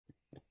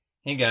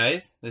Hey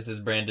guys, this is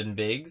Brandon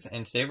Biggs,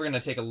 and today we're going to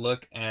take a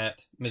look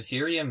at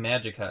Materia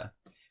Magica,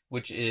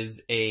 which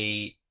is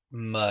a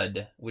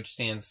MUD, which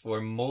stands for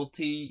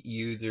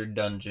Multi-User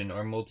Dungeon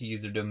or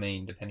Multi-User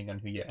Domain, depending on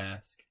who you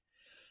ask.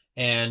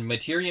 And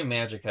Materia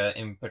Magica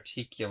in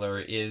particular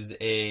is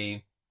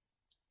a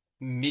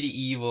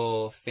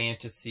medieval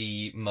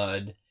fantasy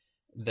MUD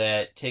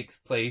that takes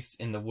place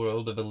in the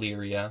world of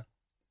Illyria,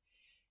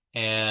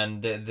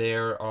 and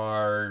there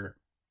are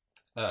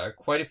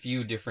quite a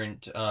few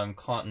different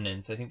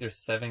continents. I think there's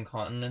 7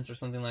 continents or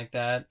something like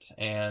that,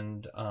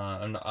 and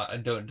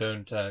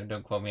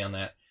don't quote me on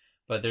that.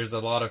 But there's a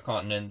lot of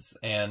continents,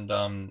 and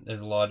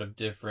there's a lot of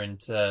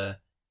different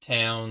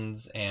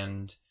towns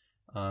and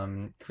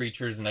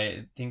creatures, and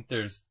I think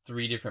there's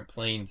 3 different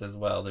planes as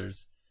well.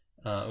 There's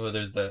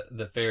there's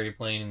the fairy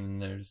plane,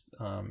 and there's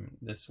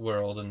this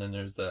world, and then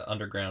there's the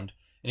underground.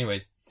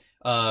 Anyways,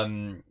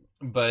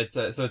 but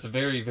so it's a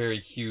very, very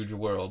huge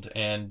world,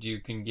 and you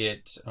can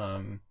get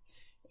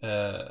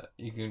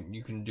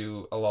you can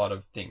do a lot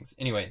of things.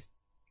 Anyways,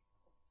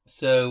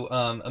 so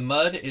a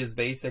MUD is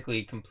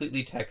basically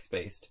completely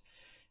text-based,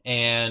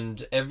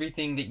 and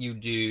everything that you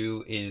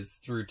do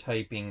is through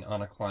typing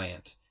on a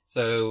client.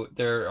 So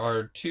there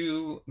are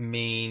 2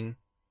 main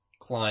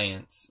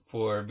clients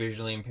for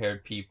visually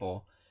impaired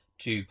people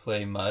to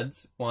play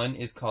MUDs. One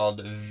is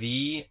called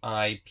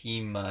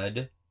VIP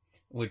MUD,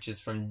 which is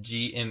from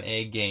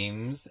GMA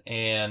Games,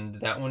 and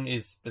that one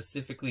is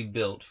specifically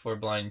built for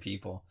blind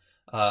people.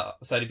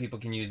 Sighted people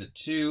can use it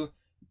too,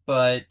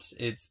 but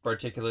it's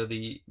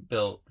particularly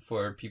built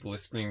for people with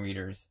screen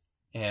readers,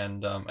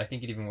 and I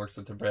think it even works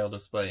with the Braille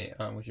display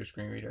with your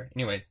screen reader.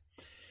 Anyways,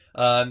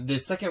 the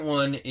second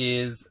one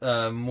is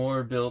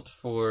more built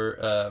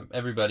for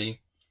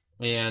everybody,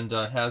 and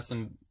has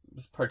some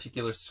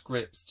particular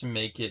scripts to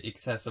make it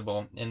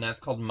accessible, and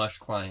that's called Mush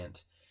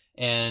Client.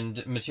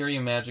 And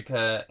Materia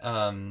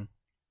Magica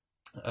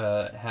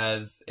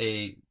has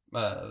a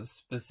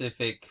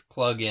specific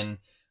plugin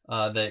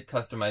that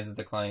customizes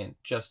the client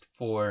just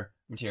for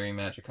Materia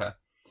Magica.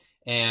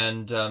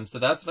 And so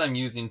that's what I'm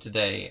using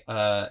today.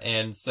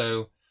 And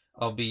so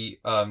I'll be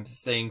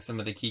saying some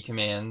of the key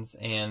commands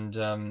and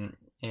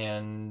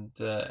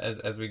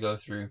as we go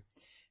through.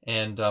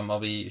 And I'll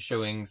be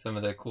showing some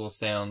of the cool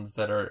sounds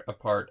that are a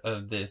part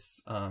of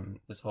this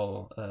this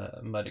whole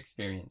MUD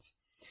experience.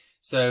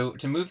 So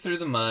to move through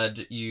the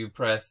MUD, you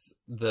press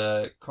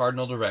the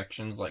cardinal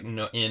directions, like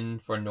N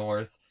for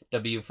north,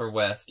 W for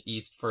west,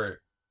 east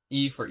for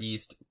E for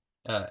east,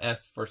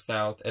 S for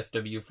south,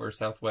 SW for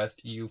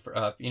southwest, U for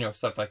up,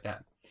 stuff like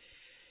that.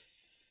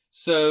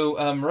 So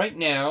right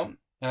now,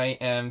 I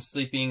am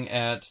sleeping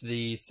at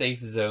the safe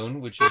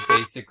zone, which is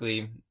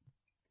basically,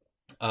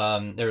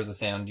 there was a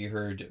sound you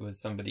heard. It was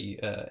somebody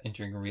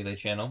entering a relay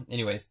channel.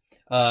 Anyways,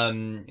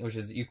 which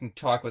is, you can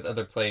talk with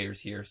other players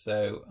here.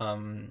 So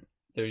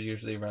there's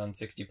usually around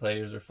 60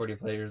 players or 40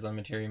 players on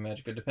Materia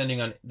Magica, depending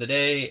on the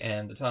day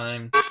and the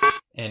time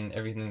and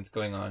everything that's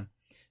going on.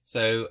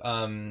 So,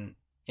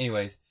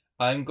 anyways,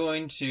 I'm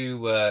going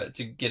to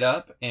get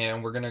up,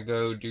 and we're gonna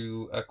go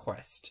do a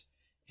quest.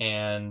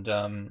 And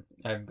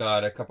I've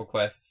got a couple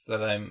quests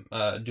that I'm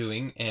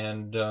doing,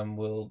 and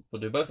we'll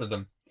do both of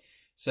them.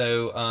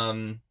 So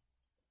I'm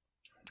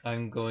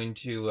going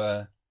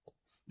to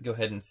go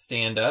ahead and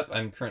stand up.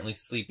 I'm currently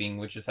sleeping,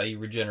 which is how you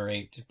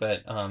regenerate,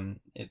 but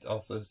it's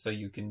also so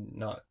you can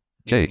not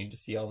need to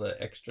see all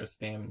the extra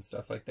spam and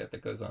stuff like that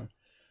that goes on.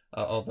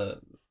 All the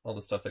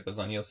stuff that goes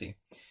on, you'll see.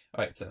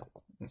 All right, so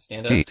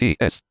stand up.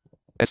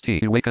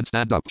 ST, awaken,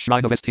 stand up.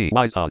 Shrine of ST,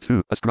 wise are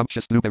 2. A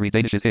scrumptious blueberry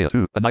Danish is here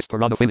 2. A nice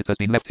piranha fillet has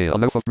been left here. A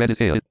loaf of bread is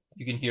here.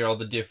 You can hear all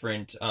the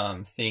different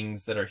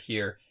things that are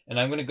here, and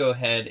I'm going to go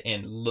ahead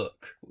and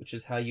look, which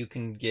is how you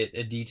can get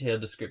a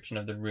detailed description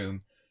of the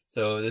room.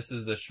 So this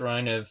is the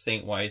Shrine of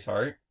Saint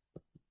Wiseheart.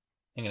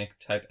 I'm going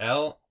to type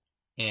L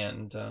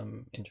and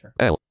enter.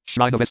 L.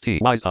 Shrine of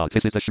ST, wise art.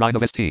 This is the Shrine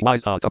of ST,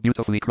 wise art, a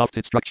beautifully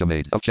crafted structure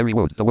made of cherry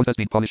wood. The wood has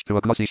been polished to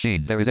a glossy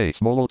sheen. There is a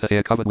small altar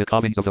here covered with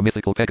carvings of the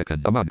mythical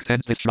Pegacan. A monk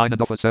tends this shrine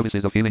and offers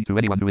services of healing to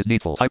anyone who is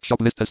needful. Type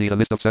shop list to see the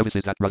list of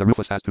services that Brother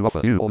Rufus has to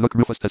offer you, or look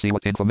Rufus to see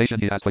what information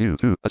he has for you.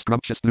 2. A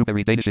scrumptious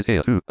blueberry Danish is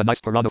here 2. A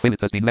nice piranha fillet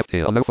has been left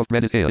here. A loaf of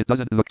bread is here. It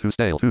doesn't look too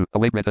stale. 2. A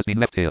whey bread has been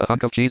left here. A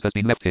hunk of cheese has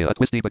been left here. A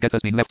twisty baguette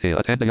has been left here.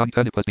 A tender young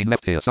turnip has been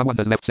left here. Someone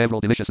has left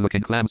several delicious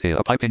looking clams here.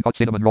 A piping hot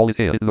cinnamon roll is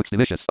here. It looks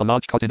delicious. A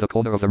large cot in the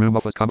corner of the room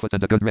offers comfort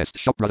and a good rest.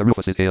 Shop Brother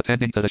Rufus is here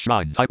tending to the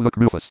shrine. Type look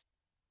Rufus.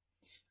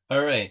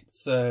 Alright,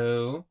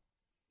 so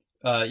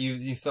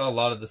you saw a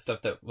lot of the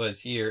stuff that was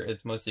here.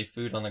 It's mostly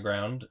food on the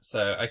ground,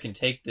 so I can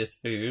take this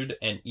food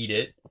and eat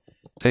it.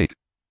 Take.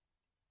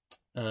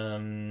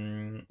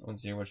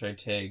 Let's see, what should I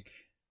take?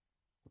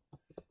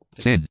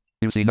 Sin.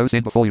 You see no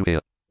sin before you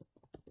here.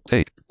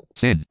 Take.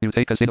 Sin. You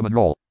take a cinnamon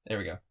roll. There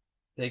we go.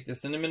 Take the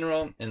cinnamon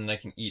roll, and I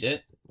can eat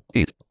it.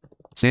 Eat.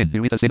 Sin.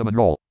 You eat a cinnamon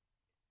roll.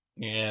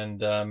 And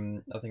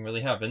nothing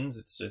really happens.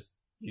 It's just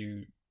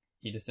you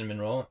eat a cinnamon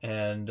roll,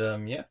 and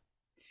yeah.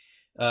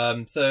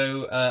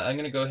 So I'm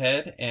going to go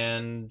ahead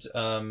and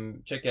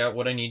check out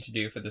what I need to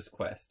do for this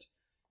quest.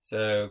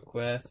 So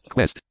quest.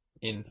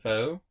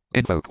 Info.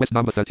 Info. Quest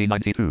number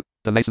 1392.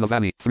 The Lace of the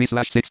Valley.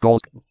 3/6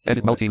 goals.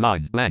 Edit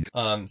multi-line. Blank.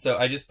 So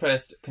I just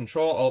pressed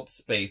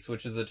Control-Alt-Space,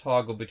 which is the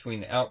toggle between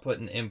the output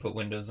and the input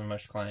windows of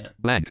Mesh Client.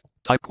 Blank.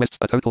 Type quests.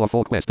 A total of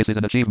 4 quests. This is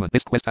an achievement.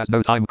 This quest has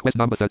no time. Quest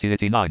number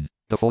 3089.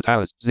 The 4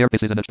 Towers. 0.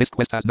 This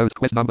quest has no.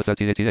 Quest number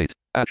 3088.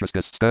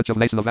 Atruscus. Scourge of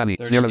Lace of the Valley.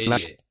 0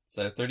 slash.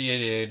 So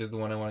 3088 is the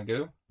one I want to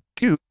go.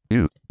 Q.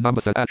 U.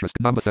 Number Atruscus.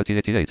 Number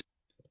 3088.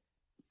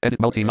 Edit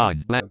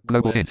multi-line. Blank. So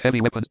global hint.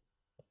 Heavy weapons.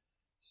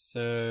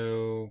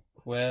 So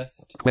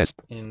quest.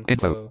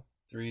 Info.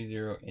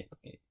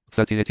 3088.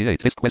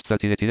 3088. This quest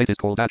 3088 is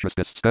called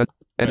Atruscus. Skirt.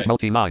 Edit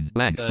multi-line.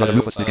 Blank. So,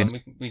 Rufus begins.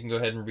 we can go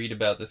ahead and read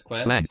about this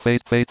quest. Blank.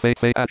 Phase.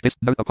 Add this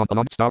note upon the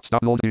long start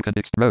Lord. You can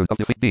explode of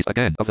defeat beast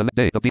again of the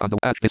day. The beat on the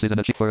add. This is an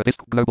achievement for this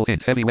global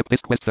hint. Heavy whip.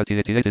 This quest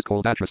 3088 is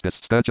called Atruscus.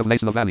 Scourge of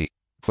Lace of the Valley.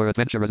 For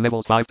adventurers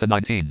levels 5 to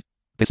 19.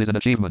 This is an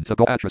achievement. The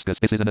goal Atruscus.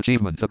 This is an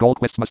achievement. The goal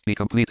quests must be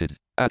completed.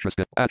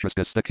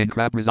 Atruscus. The king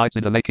crab resides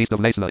in the lake east of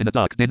Laceler in a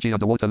dark, dingy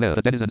underwater lair.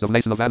 The denizens of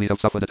Laceler Valley have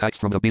suffered attacks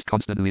from the beast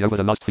constantly over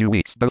the last few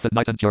weeks, both at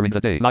night and during the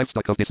day.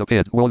 Livestock have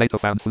disappeared. Wool later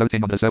found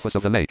floating on the surface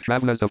of the lake.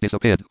 Travelers have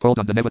disappeared, called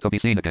under never to be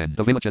seen again.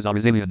 The villagers are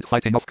resilient,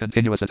 fighting off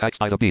continuous attacks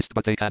by the beast,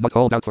 but they cannot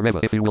hold out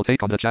forever. If you will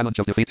take on the challenge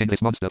of defeating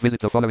this monster,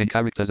 visit the following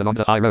characters along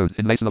the high road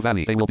in Laceler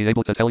Valley. They will be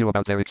able to tell you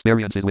about their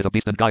experiences with the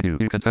beast and guide you.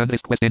 You can turn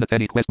this quest in at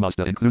any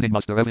questmaster, including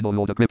Master Irvin or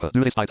Lord Agrippa.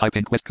 Do this by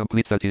typing quest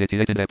complete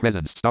 3088 in their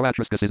presence. Star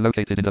Atruscus is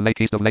located in the lake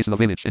east of Laceler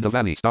village in the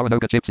valley. Star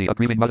Anoga Gypsy, a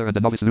grieving mother, and a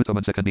novice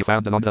Lutomancer can be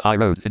found along the high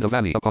road in the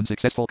valley. Upon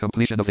successful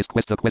completion of this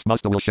quest, the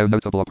questmaster will show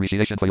notable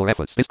appreciation for your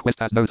efforts. This quest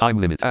has no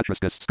time limit.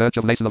 Atruscus, Scourge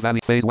of Laceler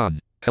Valley, Phase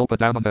 1. Help her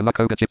down on her luck.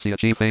 Oga Gypsy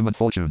achieve fame and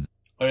fortune.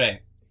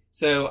 Alright.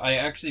 So I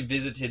actually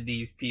visited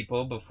these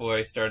people before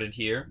I started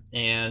here,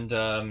 and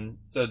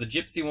so the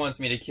gypsy wants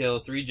me to kill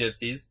 3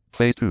 gypsies.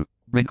 Phase 2.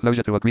 Bring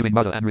closure to a grieving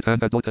mother and return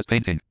her daughter's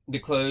painting. The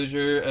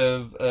closure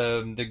of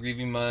the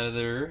grieving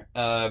mother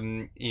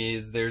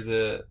is there's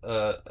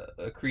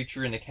a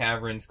creature in the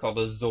caverns called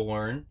a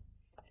Zorn,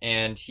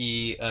 and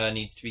he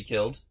needs to be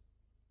killed.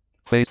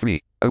 Phase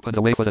 3. Open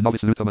the way for the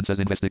novice Lutomancer's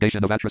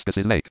investigation of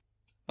Atruscus's lake.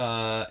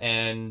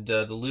 And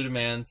the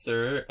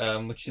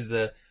Lutomancer, which is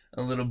a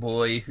little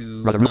boy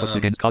who... Brother Rufus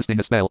begins casting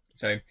a spell.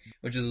 Sorry.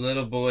 Which is a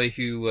little boy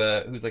who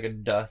who's like a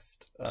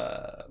dust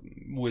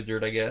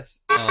wizard, I guess.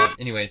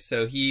 Anyway,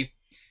 so he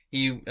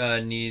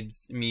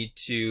needs me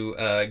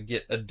to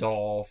get a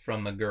doll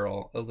from a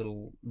girl, a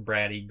little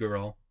bratty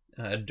girl,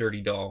 a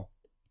dirty doll.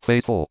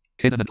 Phase 4.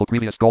 Hidden until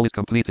previous goal is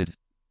completed.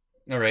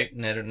 Alright,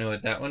 and I don't know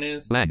what that one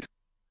is. Blank.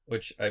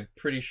 Which I'm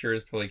pretty sure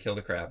is probably kill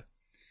the crab.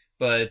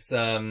 But,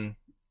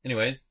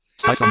 anyways.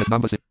 Spice on the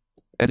numbers.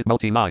 Edit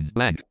multi-line.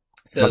 Blank.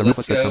 So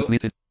let's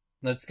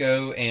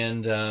go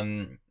and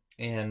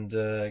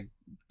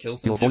kill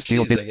some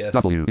gypsies, I guess.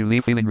 W. You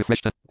leave feeling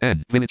refreshed.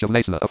 N. Village of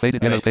Laceler. A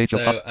faded yellow page of...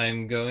 So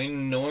I'm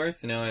going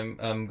north. Now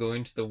I'm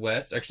going to the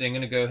west. Actually, I'm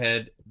going to go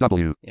ahead...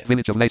 W. Yeah.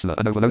 Village of Laceler.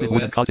 An overloaded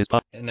wooden cart is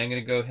parked. And I'm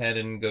going to go ahead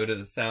and go to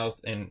the south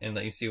and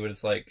let you see what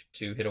it's like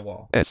to hit a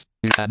wall. S.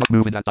 You cannot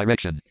move in that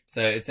direction.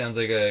 So it sounds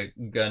like a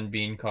gun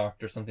being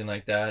cocked or something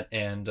like that,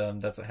 and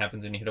that's what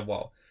happens when you hit a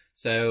wall.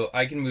 So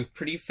I can move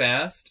pretty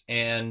fast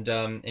and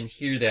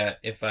hear that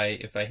if I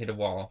hit a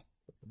wall.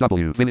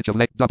 W. Village of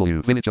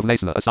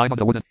Laceler. A sign on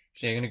the wooden...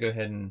 Actually, I'm going to go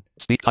ahead and...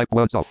 Speak type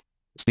words off.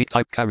 Speak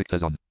type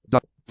characters on.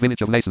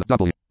 Village of Laceler.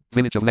 W.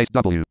 Village of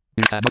Laceler. W.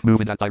 You cannot move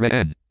in that direction.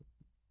 N.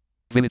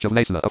 Village of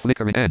Laceler. A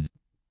flickering N.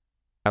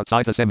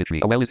 Outside the cemetery.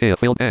 A well is here.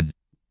 Filled N.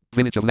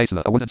 Village of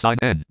Laceler. A wooden sign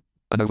N.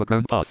 An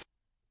overgrown path.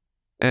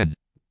 N.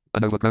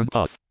 An overgrown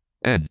path.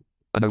 N.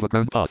 An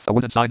overgrown path. A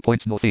wooden sign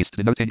points northeast,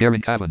 denoting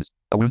Gearing Caverns.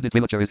 A wounded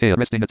villager is here,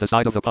 resting at the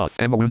side of the path.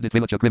 A wounded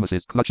villager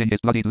grimaces, clutching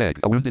his bloodied leg.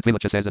 A wounded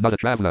villager says, another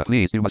traveler,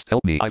 please, you must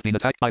help me. I've been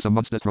attacked by some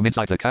monsters from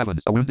inside the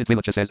caverns. A wounded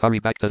villager says, hurry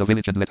back to the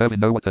village and let Irvin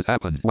know what has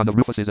happened. One of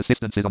Rufus's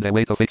assistants is on their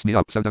way to fix me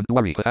up, so don't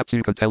worry. Perhaps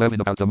you could tell Irvin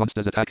about the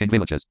monsters attacking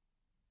villagers.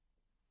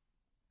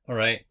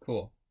 Alright,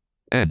 cool.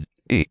 N.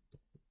 E.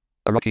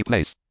 A rocky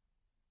place.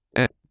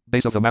 N.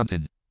 Base of the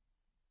mountain.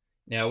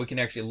 Now we can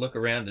actually look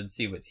around and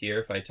see what's here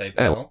if I type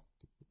L. L.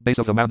 Base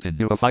of the mountain.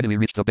 You have finally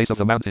reached the base of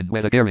the mountain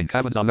where the Gearing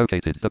Caverns are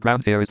located. The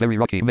ground here is very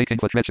rocky, making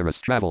for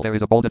treacherous travel. There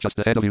is a boulder just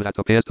ahead of you that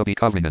appears to be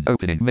covering an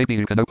opening. Maybe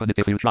you can open it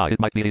if you try. It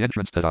might be the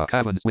entrance to the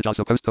caverns, which are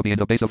supposed to be in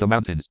the base of the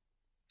mountains.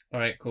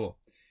 Alright, cool.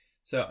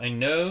 So I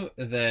know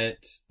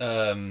that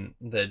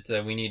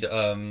we need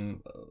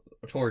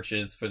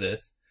torches for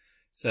this.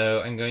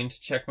 So I'm going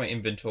to check my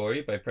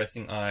inventory by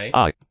pressing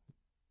I.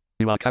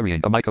 You are carrying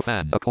a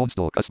microfan, a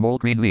cornstalk, a small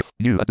green leaf,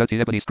 new a dirty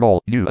ebony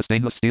scroll, new a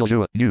stainless steel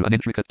jewel, new an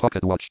intricate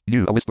pocket watch,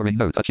 new a whispering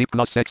note, a cheap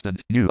glass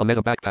sextant, new a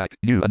leather backpack,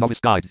 new a novice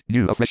guide,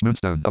 new a fresh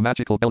moonstone, a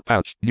magical belt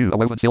pouch, new a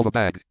woven silver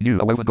bag, new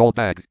a woven gold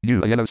bag,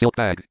 new a yellow silk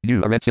bag,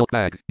 new a red silk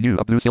bag, new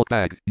a blue silk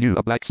bag, new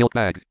a black silk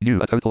bag,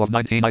 new a total of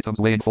 19 items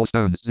weighing 4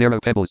 stones,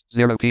 0 pebbles,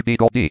 0 PB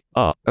gold D,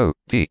 R, O,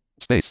 P,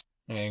 space.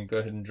 And go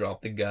ahead and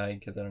drop the guide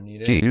because I don't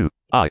need it. G, U,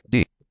 I,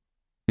 D.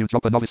 You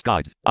drop a novice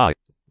guide, I.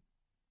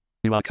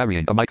 You are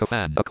carrying a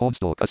microfan, a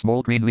cornstalk, a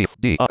small green leaf,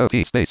 D, R, O,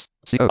 P, space,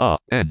 C, O, R,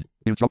 N.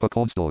 You drop a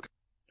cornstalk.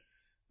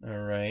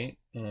 Alright,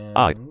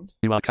 I. and...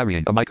 You are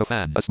carrying a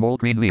microfan, a small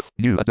green leaf,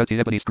 new a dirty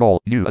ebony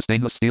scroll, new a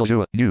stainless steel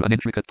jewel, new an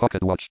intricate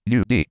pocket watch,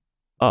 new D.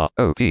 R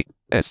O P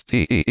S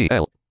T E E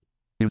L.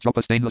 You drop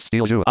a stainless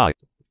steel jewel. I.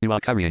 You are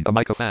carrying a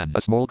microfan,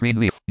 a small green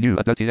leaf, new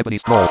a dirty ebony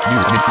scroll, new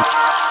an intricate...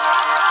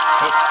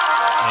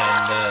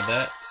 And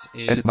that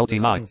is Edit the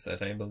multi-line.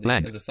 sunset, I believe.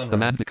 Blank. The sunrise.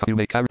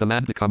 The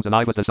land becomes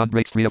alive as the sun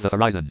breaks free of the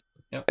horizon.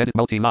 Yep. Edit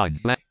multi-line.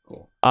 Blank.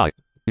 Cool. I.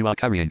 You are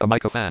carrying a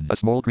microfan, a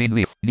small green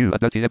leaf, new a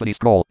dirty ebony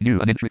scroll, new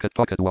an intricate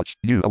pocket watch,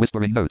 new a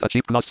whispering note, a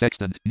cheap gloss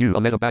sextant, new a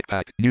leather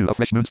backpack, new a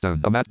fresh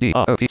moonstone, a matte D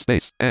R O P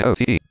space A O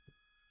T E.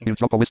 You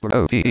drop a whisper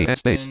O P E S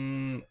space.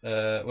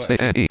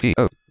 Space N E P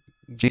O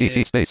G E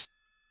T space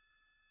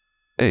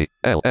A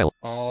L L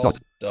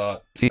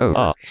dot T O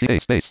R C A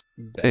space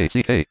back. A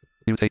C K.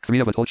 You take 3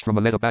 of a torch from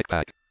a leather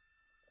backpack.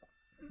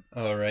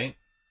 Alright.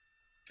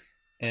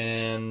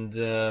 And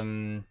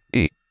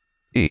E.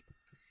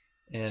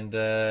 And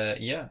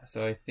yeah,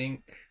 so I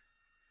think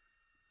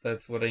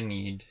that's what I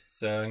need.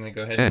 So I'm gonna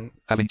go ahead and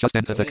having just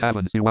entered the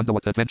caverns, you wonder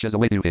what adventures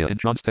await you here in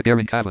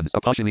trans-Targaryen caverns.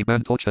 A partially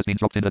burned torch has been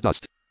dropped in the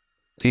dust.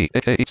 T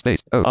A K E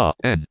space O R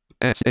N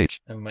S H.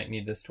 I might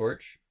need this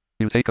torch.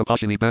 You take a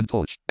partially burned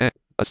torch. A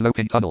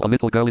sloping tunnel. A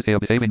little girl is here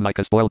behaving like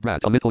a spoiled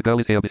brat. A little girl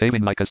is here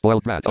behaving like a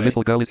spoiled brat. A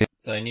little girl is here.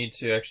 So I need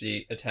to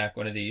actually attack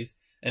one of these.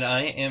 And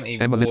I am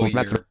a little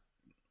warrior.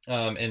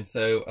 And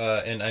so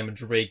and I'm a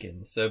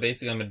dragon. So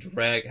basically I'm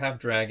a half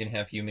dragon,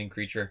 half human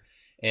creature.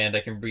 And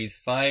I can breathe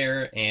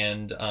fire,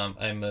 and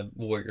I'm a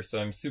warrior, so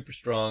I'm super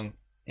strong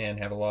and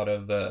have a lot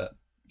of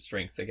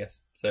strength, I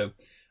guess. So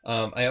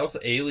I also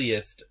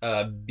aliased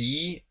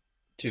B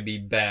to be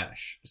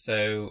Bash.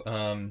 So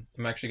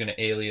I'm actually going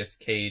to alias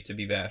K to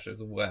be Bash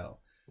as well.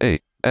 A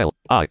L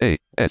I A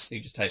S. So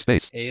you just type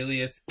space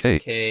alias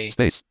K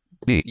space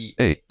B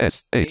A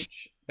S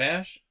H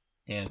Bash,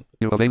 and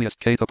you have alias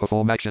K to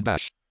perform action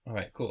Bash. All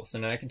right, cool. So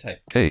now I can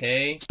type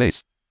K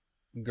space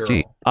girl.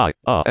 G I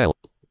R L.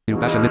 You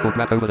bash a little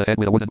brat over the head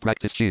with a wooden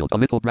practice shield. A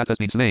little brat has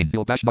been slain.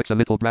 Your bash knocks a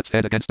little brat's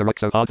head against the rock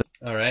so hard.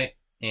 All right,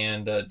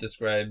 and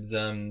describes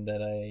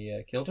that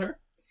I killed her,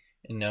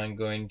 and now I'm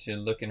going to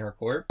look in her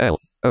corpse. L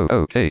O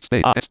O K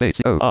space R space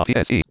O R P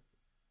S E.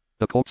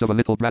 The corpse of a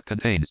little brat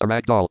contains a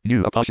rag doll,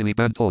 new a partially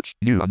burned torch,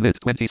 new unlit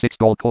 26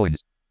 gold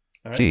coins.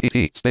 All right. T E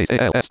T space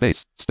A L S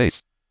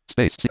space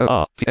C O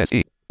R P S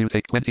E. You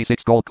take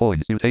 26 gold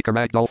coins. You take a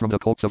rag doll from the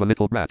corpse of a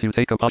little brat. You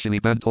take a partially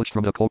burned torch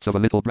from the corpse of a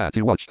little brat.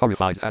 You watch,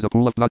 horrified, as a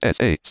pool of blood. S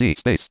A C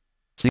space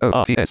C O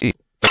R P S E.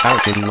 The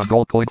parrot gave you 1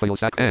 gold coin for your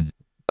sack. N.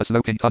 A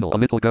sloping tunnel. A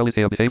little girl is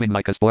here behaving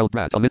like a spoiled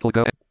brat. A little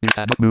girl. You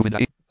cannot move in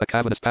the E. A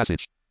cavernous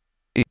passage.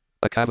 E.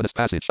 A cavernous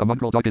passage. A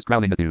mongrel dog is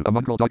growling at you. A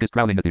mongrel dog is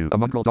growling at you. A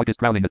mongrel dog is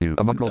growling at you.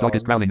 A mongrel dog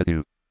is growling at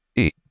you.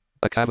 E.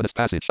 A cavernous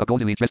passage. A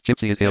gaudily dressed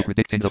gypsy is here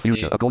predicting the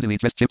future. A gaudily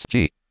dressed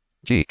gypsy.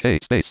 G K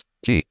space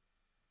G.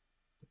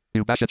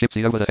 You bash a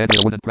gypsy over the head with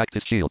a wooden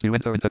practice shield. You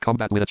enter into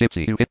combat with a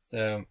gypsy. You hit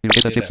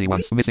a gypsy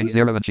once, missing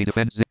 0, and she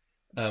defends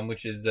 0.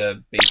 Which is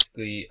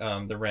basically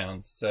the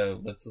rounds.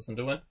 So let's listen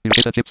to one. You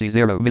hit a gypsy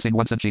 0, missing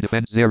once, and she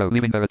defends 0,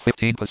 leaving her at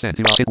 15%.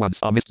 You are hit once,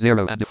 are missed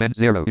 0, and defend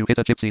 0. You hit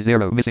a gypsy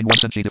 0, missing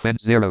once, and she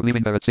defends 0,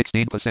 leaving her at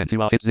 16%.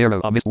 You are hit 0,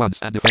 are missed once,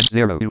 and defend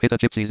 0. You hit a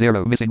gypsy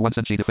 0, missing once,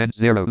 and she defends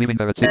 0, leaving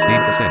her at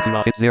 16%. You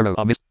are hit 0,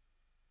 are missed.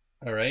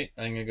 Alright,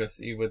 I'm gonna go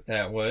see what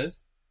that was.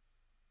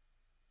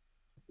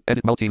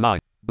 Edit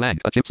multi-line.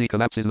 Blank. A gypsy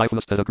collapses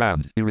lifeless to the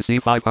ground. You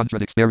receive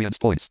 500 experience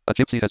points. A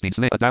gypsy has been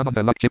slain. A down on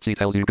her luck gypsy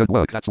tells you good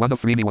work. That's 1 of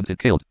 3 me wanted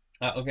killed.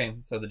 Okay,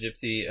 so the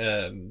gypsy,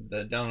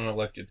 the down on her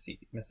luck gypsy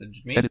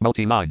messaged me. Edit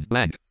multi-line.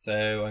 Blank.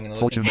 So I'm gonna look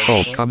Fortune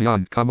told. Come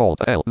young. Come old.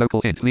 L.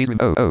 Local hint. Please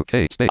O O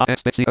K space S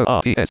space C O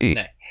R P S E.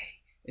 Nah.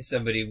 Is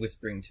somebody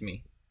whispering to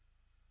me?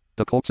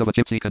 The corpse of a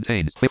gypsy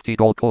contains 50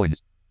 gold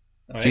coins.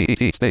 Alright. G E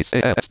T space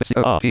A S space C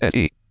O R P S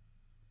E.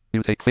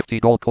 You take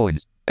 50 gold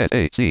coins. S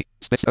A C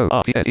space O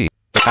R P S E.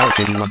 The parrot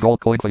gave you 1 gold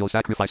coin for your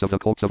sacrifice of the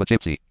corpse of a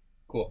gypsy.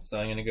 Cool. So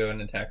I'm gonna go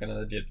and attack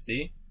another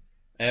gypsy.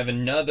 I have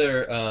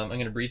another. I'm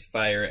gonna breathe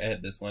fire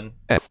at this one.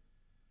 F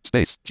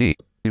space G.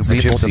 You a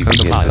gypsy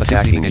begins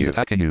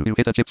attacking you. You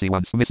hit a gypsy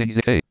once, missing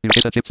 0. You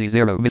hit a gypsy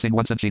 0, missing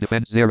once, and she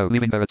defends 0,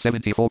 leaving her at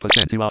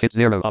 74%. You are hit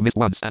 0, are missed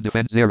once, and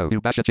defend 0. You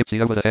bash a gypsy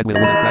over the head with a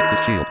wooden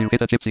practice shield. You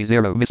hit a gypsy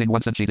 0, missing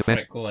once, and she defends.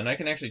 Alright, cool. And I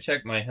can actually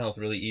check my health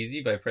really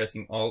easy by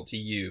pressing Alt to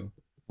U.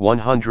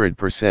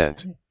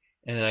 100%.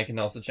 And then I can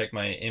also check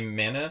my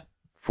mana.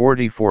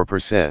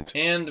 44%.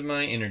 And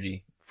my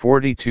energy.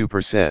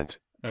 42%.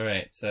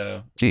 Alright,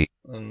 so G.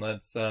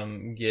 Let's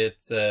get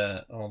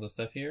all the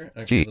stuff here.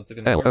 Okay, G. let's look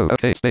at the L O O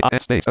K space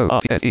S space O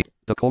R P S E.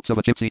 The corpse of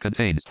a gypsy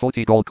contains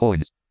 40 gold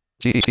coins.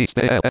 G E T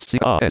space L S C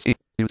R S E.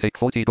 You take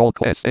 40 gold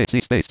coins. S A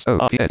C space O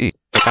R P S E.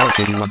 The parrot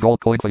gave you 1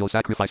 gold coin for your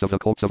sacrifice of the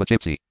corpse of a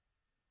gypsy.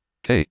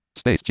 K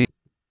space G.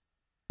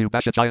 You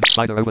bash a giant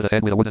spider over the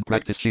head with a wooden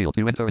practice shield.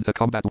 You enter into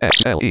combat with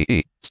F L E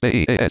E space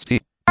E A S T.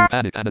 You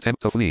panic and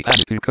attempt to flee.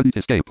 Panic. You couldn't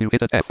escape. You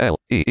hit at F L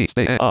E E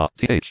space R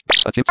T H.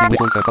 A gypsy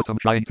wiggles her bottom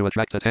trying to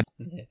attract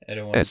attention. I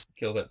don't want to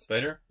kill that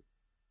spider.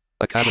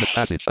 A cavernous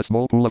passage. A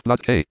small pool of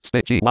blood. K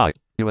space G Y.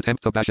 You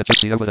attempt to bash a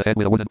gypsy over the head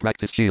with a wooden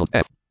practice shield.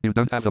 F. You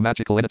don't have the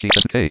magical energy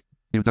to K.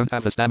 You don't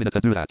have the stamina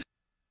to do that.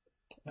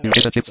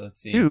 Alright, so let's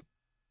see.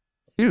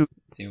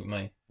 Let's see what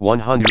my...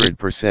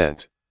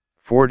 100%.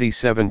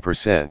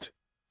 47%.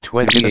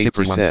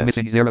 28%.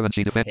 Missing 0 and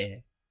she defends.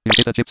 You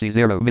hit a gypsy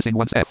 0, missing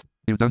 1 F.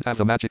 You don't have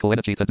the magical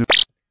energy to do.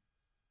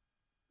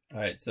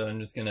 Alright, so I'm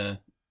just gonna...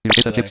 You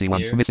hit a gypsy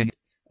once, here. missing.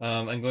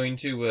 I'm going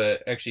to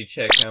actually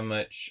check how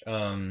much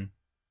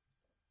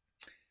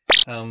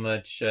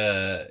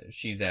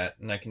she's at,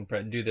 and I can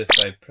do this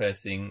by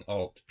pressing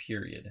Alt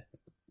period.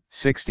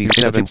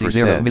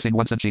 67%. Missing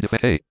once and she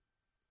defends. Hey.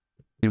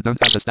 You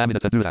don't have the stamina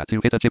to do that.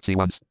 You hit a gypsy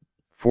once.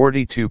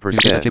 42%.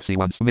 You hit a gypsy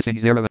once, missing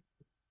 0.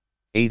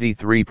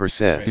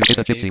 83%. You hit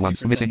a gypsy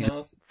once, missing.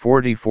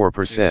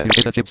 44%. You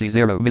hit a gypsy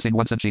 0, missing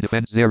once and she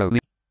defends 0.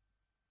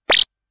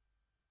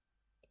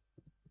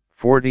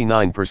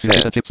 49%. You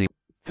hit a gypsy.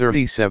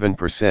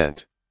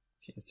 37%.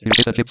 You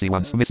hit a gypsy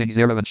once, missing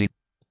 0 and she...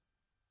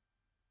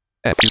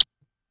 F.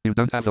 You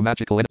don't have the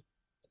magical energy.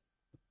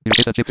 You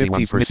hit a gypsy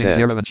once, missing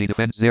 0 and she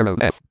defends 0.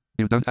 F.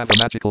 You don't have the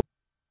magical...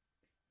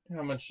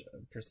 How much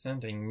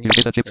percent I need? You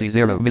hit a gypsy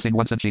 0, missing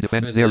once and she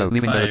defends 0,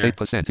 leaving her at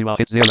 8%. You are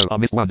hit 0, or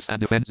miss once and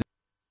defends...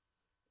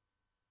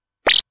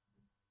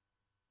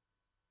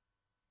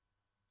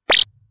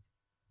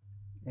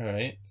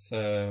 Alright,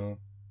 so...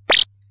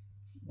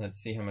 Let's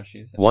see how much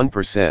she's at.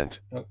 1%.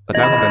 Oh. A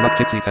down on her luck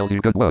gypsy tells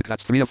you good work.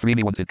 That's 3 of 3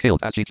 me wanted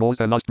killed. As she draws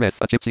her last breath,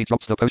 a gypsy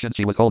drops the potion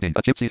she was holding.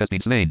 A gypsy has been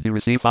slain. You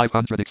receive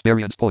 500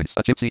 experience points.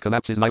 A gypsy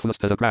collapses lifeless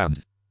to the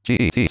ground.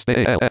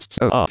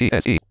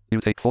 GETSPALSORPSE. You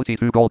take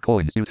 42 gold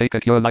coins. You take a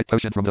cure light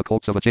potion from the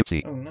corpse of a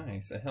gypsy. Oh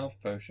nice, a health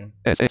potion.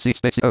 SAC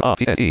space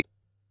ORPSE.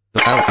 The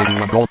palace gave you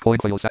 1 gold coin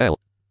for your sale.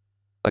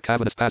 A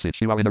cavernous passage.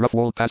 You are in a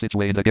rough-walled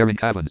passageway in the Gearing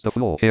Caverns. The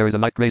floor here is a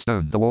light grey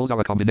stone. The walls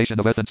are a combination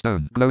of earth and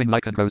stone. Glowing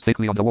lichen grows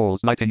thickly on the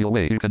walls, lighting your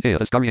way. You can hear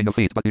the scurrying of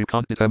feet, but you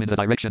can't determine the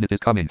direction it is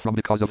coming from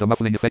because of the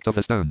muffling effect of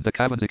the stone. The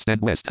caverns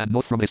extend west and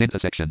north from this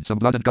intersection. Some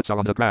blood and guts are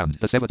on the ground.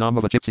 The severed arm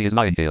of a gypsy is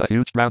lying here. A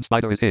huge brown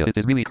spider is here. It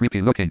is really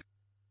creepy looking.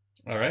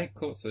 Alright,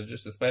 cool. So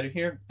just a spider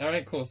here.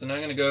 Alright, cool. So now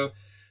I'm gonna go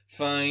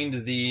find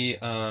the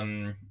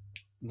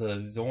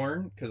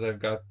Zorn, because I've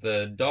got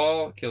the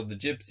doll, killed the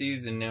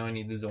gypsies, and now I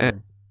need the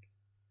Zorn.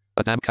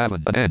 A damn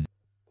cavern, an end.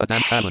 A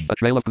damn cavern, a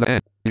trail of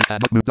blood. You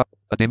cannot move up.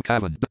 A dim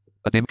cavern,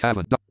 a dim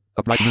cavern.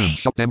 A bright moon.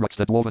 Shop Demrux,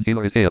 the dwarven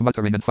healer is here,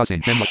 muttering and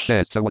fussing. Demrux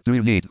says, so what do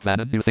you need,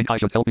 Vannon? You think I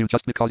should help you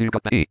just because you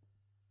got the E?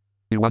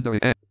 You wonder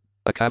if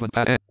a cavern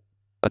pass,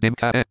 a dim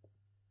pass,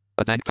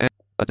 a dank pass,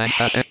 a dank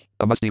pass,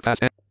 a musty pass,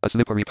 a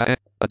slippery pass,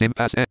 a dim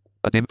pass, a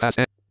dim pass,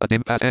 a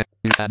dim pass.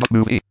 You cannot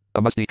move E.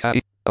 A musty cat,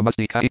 a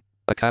musty cat,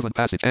 a cavern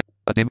passage,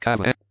 a dim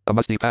cavern, a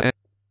musty pass.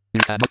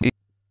 You cannot E.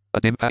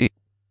 A dim pass,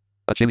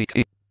 a chilly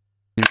key.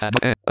 You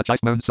cannot a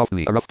chice moans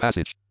softly, a rough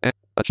passage, a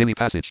chilly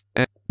passage,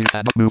 you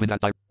cannot move in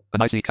that direction,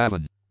 an icy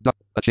cavern,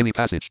 a chilly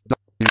passage,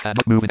 you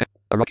cannot move in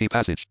a rocky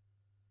passage.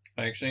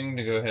 Actually, I'm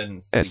gonna go ahead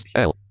and sleep.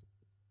 SL.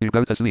 You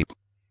go to sleep.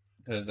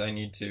 Because I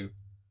need to...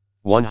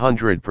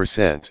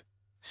 100%.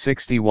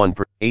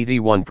 61%.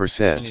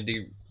 81%. I need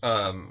to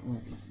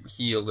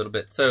heal a little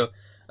bit. So,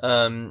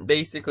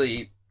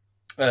 basically,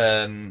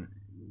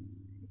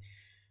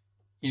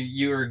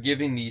 you are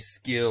giving these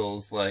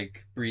skills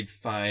like breathe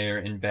fire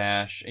and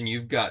bash, and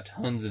you've got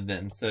tons of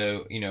them.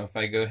 So, you know, if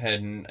I go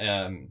ahead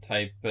and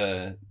type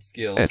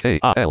skills,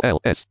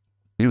 SARLS.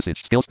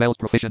 Usage, skill spells,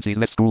 proficiencies,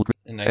 less school.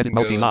 and I can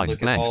go and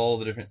look at all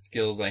the different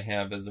skills I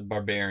have as a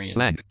barbarian.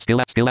 Blank.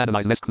 Skill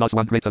analyze, less class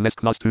 1 greater, less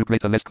class 2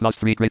 greater, less class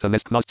 3 greater,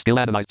 less class. Skill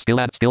analyze,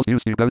 skills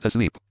used to go to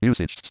sleep.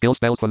 Usage, skill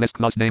spells for less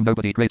class name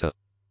nobody greater.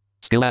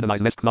 Skill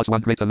analyze, less class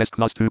 1 greater, less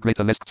class 2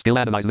 greater, less. Skill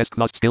analyze, less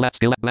class. Skill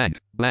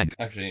blank.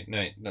 Actually,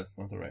 no, that's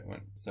not the right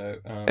one. So,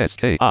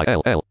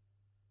 SKILL.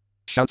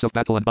 Shouts of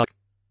battle and buck.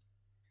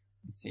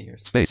 let's see here.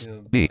 Space.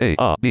 Skill-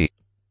 BARB.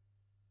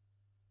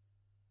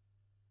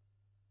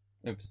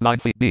 Oops. Line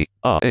feet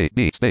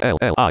BRAB space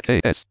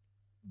LLIKS.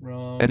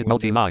 Wrong. Edit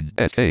multi-line.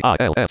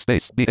 SKILL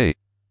space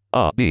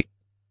BARB.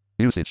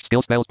 Usage.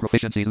 Skill spells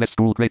proficiencies less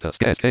school greater.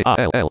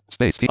 SKILL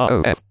space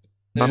PROF.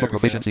 Number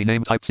proficiency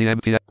name type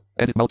CMP.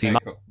 Edit multi-line.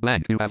 Okay, cool.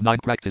 Blank. You have 9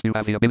 practice. You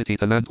have the ability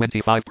to learn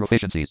 25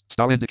 proficiencies.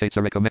 Star indicates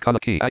a recommend color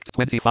key. Act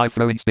 25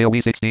 throwing spear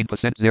we 16%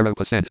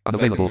 0%.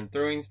 Unavailable. Second,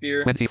 throwing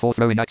spear. 24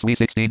 throwing axe we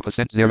 16%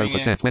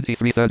 0%.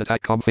 23 third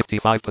attack com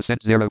 55%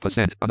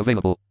 0%.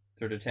 Unavailable.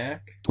 Third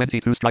attack.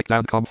 22 strike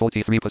down com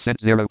 43%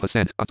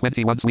 0%.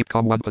 21 sweep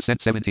com 1%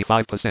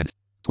 75%.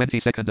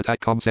 22nd attack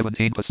com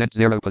 17%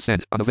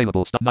 0%.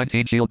 Unavailable.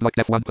 19 shield block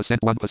def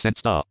 1%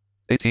 star.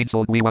 18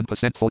 sword we 1%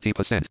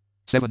 40%.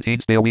 17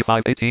 spear we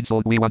 5 18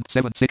 sword we 1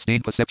 7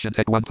 16 perception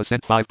tech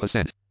 1%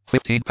 5%.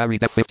 15 parry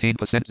def 15%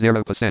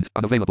 0%.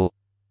 Unavailable.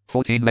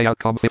 14 layout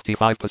com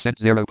 55%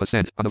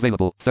 0%.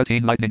 Unavailable.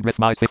 13 lightning breath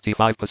mice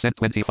 55%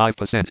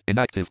 25%.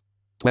 Inactive.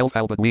 12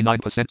 halberd we 9%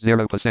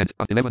 0%.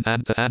 11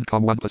 hand to hand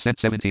com 1%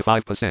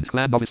 75%.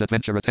 Clan novice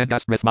adventurer 10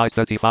 gas breath mice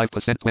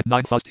 35%.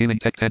 9 fast healing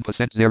tech 10%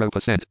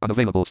 0%.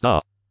 Unavailable.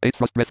 Star. 8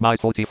 frost breath mice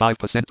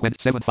 45%.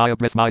 27 fire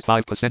breath mice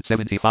 5%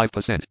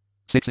 75%.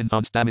 6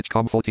 enhanced damage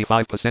com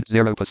 45%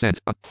 0%.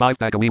 5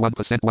 dagger we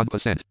 1%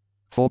 1%.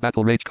 4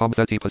 battle rage com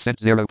 30%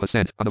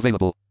 0%.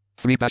 Unavailable.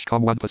 3 bash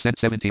com 1%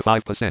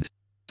 75%.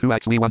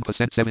 2xv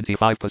 1%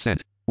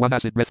 75%. 1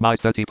 acid breath mice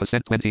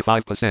 30%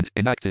 25%.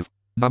 Inactive.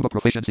 Number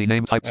proficiency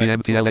name type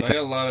CMPL. Cool. So I got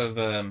a lot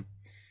of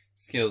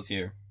skills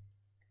here.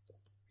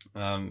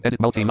 Edit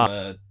multi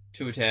from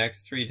 2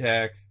 attacks, 3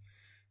 attacks,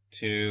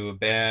 to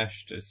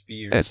bash, to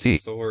spear, to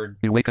sword.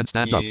 You wake and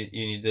stand up. You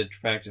need to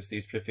practice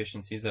these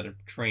proficiencies at a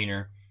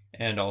trainer,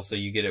 and also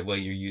you get it while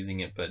you're using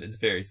it, but it's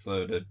very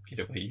slow to get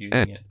it while you're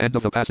using it. End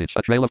of the passage.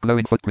 A trail of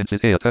glowing footprints is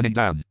here. Turning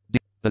down.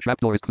 The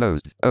trapdoor is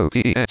closed.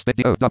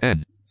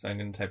 O-P-E-S-O-N. So I'm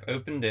going to type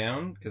open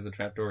down, because the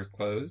trapdoor is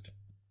closed.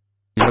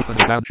 You open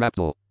the down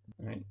trapdoor.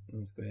 Alright,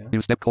 let's go down.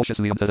 You step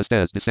cautiously onto the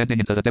stairs, descending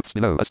into the depths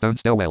below. A stone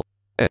stairwell.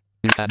 You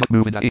cannot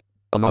move in that.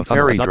 A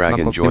fairy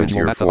dragon joins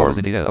your form.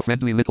 A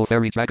friendly little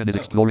fairy dragon is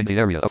exploring the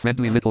area. A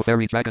friendly little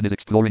fairy dragon is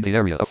exploring the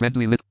area. A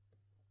friendly little...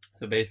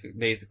 So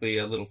basically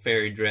a little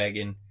fairy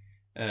dragon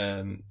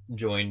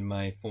joined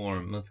my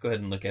form. Let's go ahead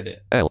and look at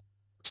it. L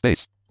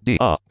space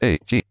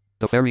D-R-A-G.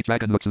 The fairy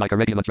dragon looks like a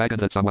regular dragon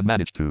that someone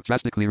managed to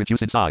drastically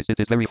reduce in size.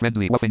 It is very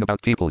friendly, whuffing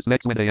about people's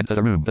legs when they enter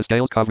the room. The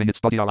scales covering its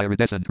body are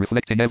iridescent,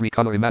 reflecting every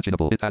color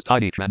imaginable. It has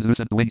tiny,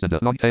 translucent wings and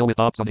a long tail with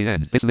barbs on the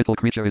end. This little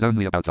creature is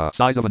only about the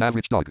size of an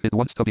average dog. It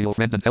wants to be your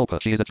friend and helper.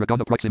 She is a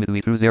dragon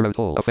approximately 2-0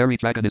 tall. A fairy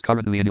dragon is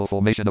currently in your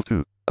formation of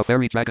 2. A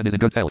fairy dragon is in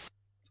good health.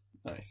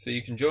 Nice. So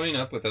you can join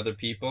up with other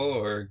people,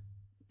 or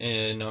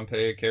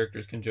non-player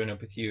characters can join up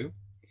with you.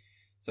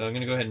 So I'm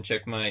going to go ahead and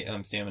check my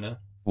stamina.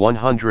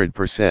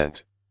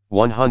 100%.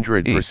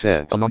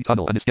 100%. A long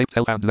tunnel. An escaped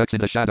hellhound lurks in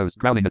the shadows,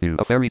 growling at you.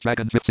 A fairy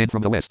dragon drifts in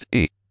from the west.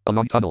 E. A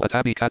long tunnel. A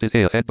tabby cat is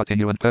here, headbutting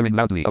you and purring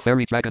loudly. A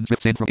fairy dragon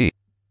drifts in from E.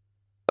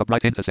 A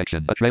bright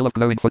intersection. A trail of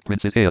glowing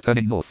footprints is here,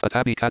 turning north. A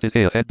tabby cat is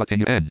here, headbutting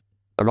you. N.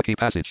 A rocky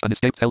passage. An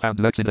escaped hellhound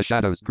lurks in the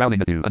shadows,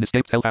 growling at you. An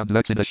escaped hellhound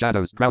lurks in the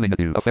shadows, growling at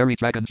you. A fairy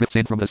dragon drifts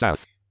in from the south.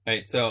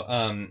 Alright, so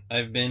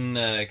I've been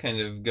kind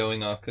of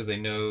going off because I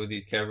know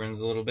these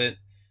caverns a little bit.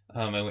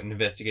 I went and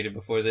investigated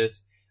before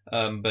this.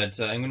 But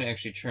I'm going to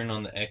actually turn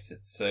on the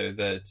exits so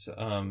that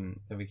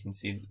that we can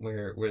see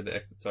where the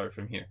exits are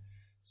from here.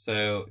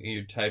 So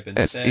you type in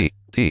set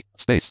S-E-T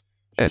space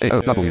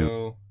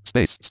S-A-O-W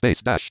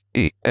space dash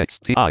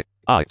E-X-T-I-I-T-I-T-S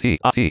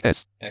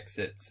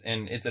exits,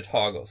 and it's a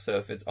toggle. So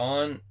if it's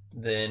on,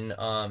 then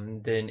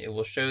it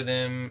will show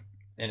them,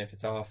 and if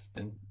it's off,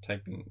 then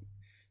typing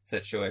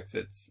set show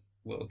exits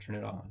will turn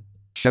it on.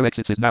 Show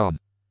exits is now on.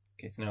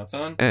 Okay, so now it's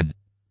on. N.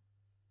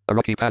 A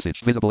rocky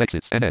passage. Visible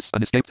exits. NS.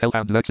 An escaped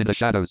hellhound lurks in the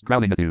shadows,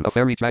 growling at you. A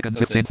fairy dragon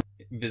drifts in.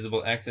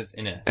 Visible exits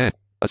in S. N.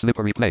 A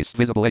slippery place.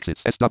 Visible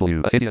exits.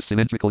 SW. A hideous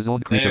cylindrical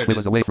zone creature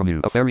quivers away from you.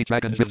 A fairy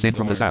dragon drifts in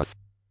from the south.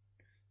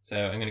 So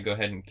I'm going to go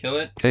ahead and kill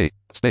it. K.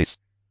 Space.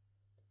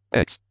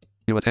 X.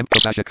 You attempt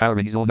to bash a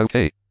cowering zone.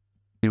 OK.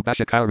 You bash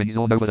a cowering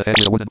zone over the head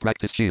with a wooden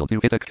practice shield.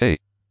 You hit a K.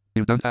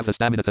 You don't have the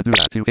stamina to do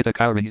that. You hit a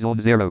cowering zone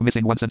 0,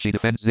 missing once, and she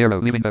defends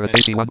 0, leaving her at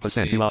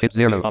 81%. You are hit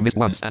 0 or missed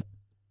once, and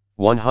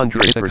 100%.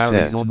 you hit a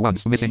cowering zone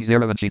once, missing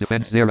 0, and she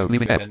defends 0,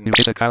 leaving F. You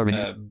hit a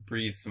cowering.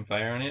 Breathe some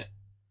fire on it.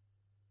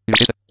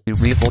 You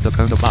breathe forth a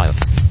cone of fire.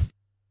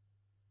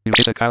 You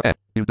hit a cow F.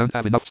 You don't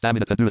have enough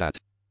stamina to do that.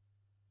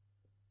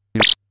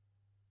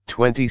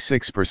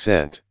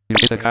 26%. You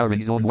hit a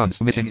cowering zone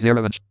once, missing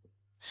 0, and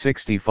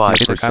 65%. you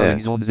hit a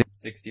cowering zone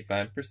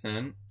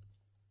 65%.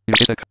 You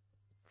hit a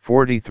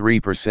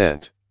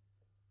 43%.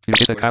 You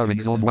hit a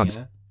cowering zone once.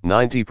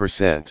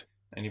 90%.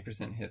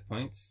 90% hit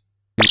points.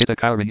 You hit a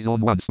cowering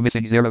zone once,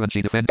 missing 0, and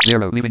she defends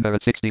 0, leaving her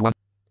at 61.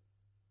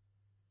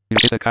 You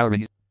hit a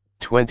cowering.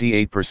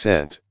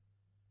 28%.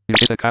 You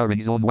hit a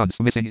cowering zone once,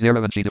 missing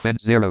 0, and she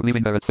defends 0,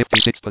 leaving her at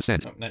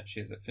 56%. Oh, no,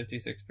 she's at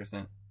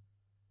 56%.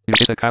 You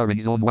hit a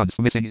cowering zone once,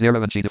 missing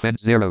 0, and she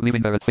defends 0,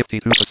 leaving her at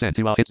 52%.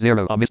 You are hit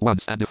 0 or missed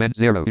once and defend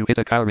 0. You hit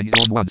a cowering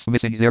zone once,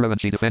 missing 0,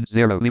 and she defends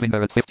 0, leaving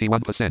her at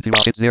 51%. You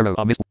are hit 0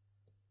 or missed.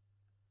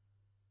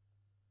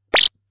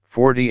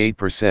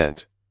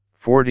 48%.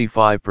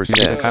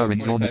 45%.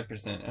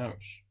 45%.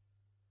 Ouch.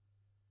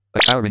 A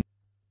cowering.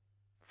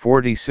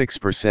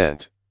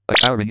 46%. A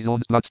cowering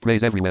zone's blood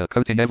sprays everywhere,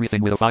 coating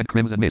everything with a fine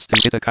crimson mist.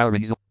 You hit a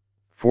cowering zone.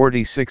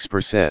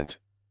 46%.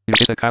 You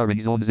hit a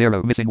cowering zone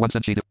 0, missing once,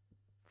 and she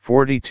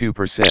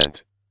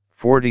 42%.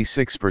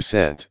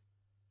 46%.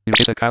 You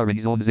hit a cowering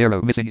zone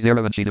 0, missing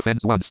 0, and she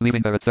defends once,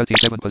 leaving her at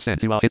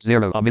 37%. You are hit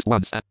 0 or missed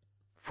once, and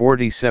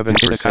 47%. you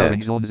hit a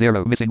cowering zone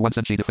 0, missing once,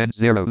 and she defends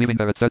 0, leaving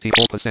her at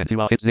 34%.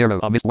 You are hit 0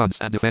 or missed once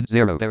and defend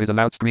 0. There is a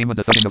loud scream and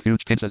the thudding of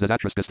huge pincers as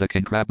Atruscus the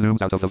king crab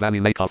looms out of the valley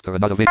lake after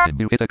another victim.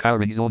 You hit a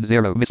cowering zone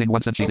 0, missing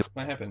once, and she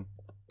what happened?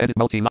 Edit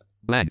multi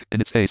blank.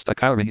 In its haste, a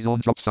cowering zone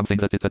drops something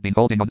that it had been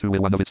holding onto with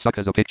one of its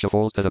suckers. A picture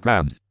falls to the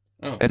ground.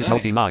 Oh, Edit nice.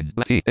 multi-line.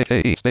 E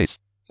space.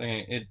 So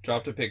it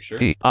dropped a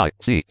picture.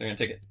 E-I-C. So I'm going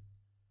to take it.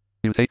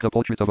 You take the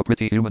portrait of a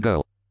pretty human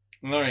girl.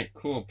 Alright,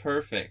 cool,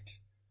 perfect.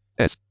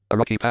 S. A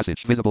rocky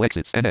passage. Visible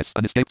exits. NS.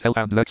 An escaped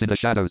hellhound lurks in the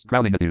shadows,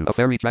 growling at you. A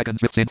fairy dragon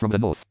drifts in from the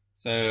north.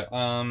 So,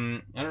 I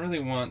don't really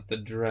want the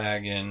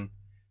dragon.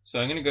 So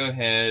I'm going to go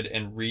ahead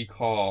and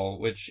recall,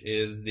 which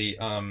is the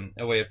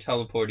a way of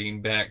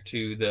teleporting back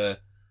to the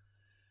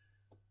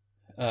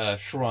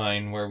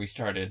shrine where we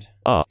started.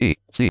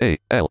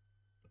 R-E-C-A-L.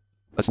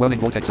 A swirling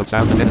vortex of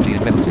sound and energy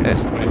envelops in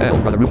S.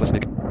 L. Brother Rufus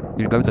Nick.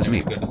 You go to I'm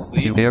sleep. gonna go to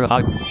sleep. You hear a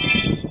high.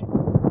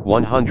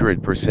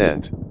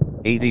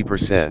 100%,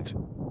 80%,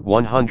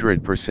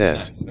 100%.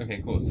 Nice.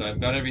 Okay, cool. So I've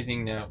got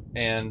everything now,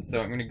 and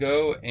so I'm gonna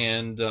go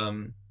and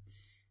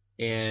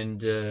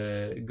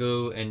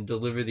go and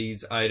deliver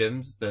these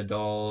items, the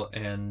doll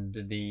and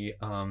the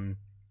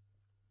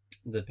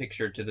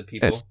picture, to the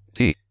people.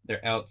 S-T.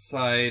 They're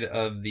outside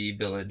of the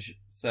village.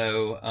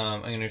 So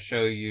I'm going to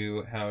show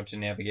you how to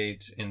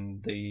navigate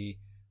in the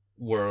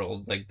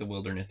world, like the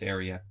wilderness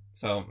area.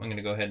 So I'm going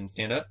to go ahead and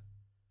stand up.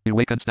 You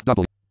wake and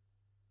double.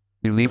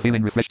 You leave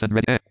feeling refreshed and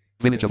ready.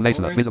 Village of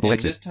Lasla, visible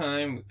exit. This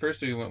time,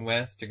 first we went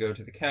west to go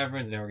to the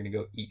caverns, now we're going to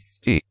go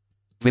east. E.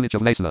 Village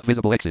of Lasla,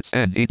 visible exits.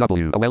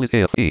 N-E-W. A well is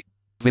here. E.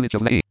 Village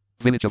of E.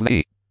 Village of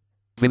E.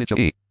 Village of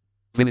E.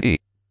 Village E.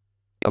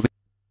 A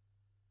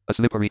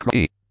slippery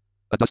E.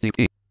 A dusty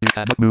E. You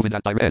cannot move in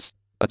that direction.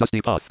 A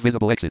dusty path.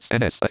 Visible exits.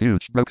 NS. A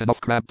huge, broken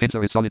off crab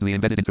pincer is solidly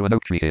embedded into an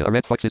oak tree here. A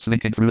red fox is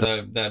slinking through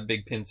that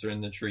big pincer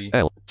in the tree.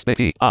 L. Space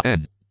E. R.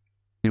 N.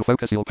 You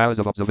focus your powers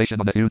of observation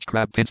on a huge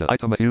crab pincer.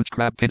 Item: a huge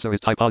crab pincer is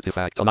type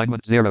artifact.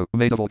 Alignment 0.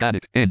 Made of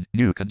organic. In.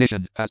 New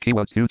condition. Has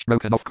keywords huge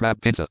broken off crab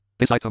pincer.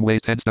 This item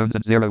weighs 10 stones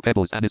and 0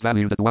 pebbles and is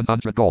valued at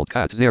 100 gold.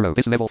 Cat 0.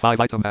 This level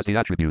 5 item has the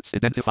attributes: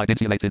 identified,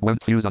 insulated,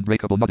 won't fuse,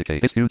 unbreakable, not decay.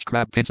 This huge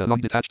crab pincer,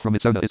 long detached from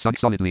its owner, is sunk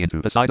solidly into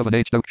the side of an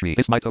aged oak tree.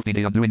 This might have been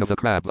the undoing of the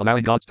crab,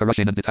 allowing guards to rush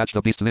in and detach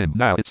the beast's limb.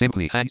 Now it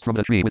simply hangs from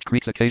the tree, which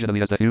creaks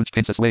occasionally as the huge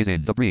pincer sways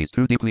in. The breeze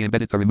too deeply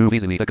embedded to remove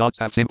easily. The guards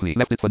have simply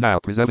left it for now,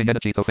 preserving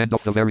energy to fend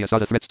off the various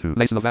other threats to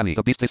Lasla Valley.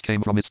 The beast this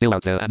came from is still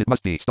out there, and it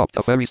must be stopped.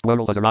 A furry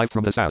squirrel has arrived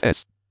from the south.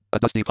 S. A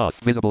dusty path.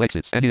 Visible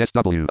exits.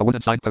 NESW. A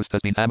wooden signpost has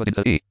been hammered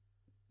into E.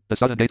 The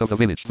southern gate of the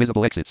village.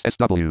 Visible exits.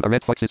 SW. A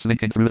red fox is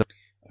slinking through the...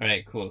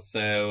 Alright, cool.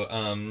 So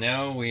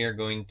now we are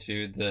going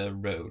to the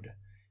road.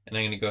 And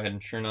I'm going to go ahead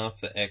and turn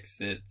off the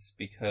exits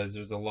because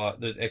there's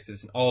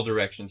exits in all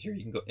directions here.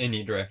 You can go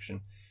any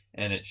direction.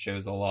 And it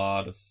shows a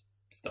lot of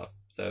stuff.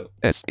 So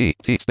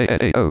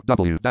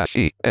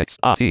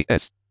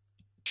S-E-T-A-O-W-E-X-R-T-S.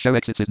 Show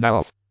exits is now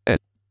off. S.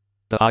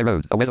 The high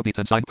road. A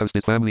weather-beaten signpost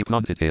is firmly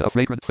planted here. A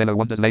fragrant fellow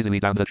wanders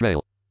lazily down the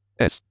trail.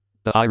 S.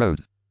 The high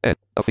road. S.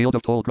 A field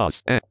of tall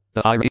grass. S.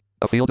 The high road.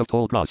 A field of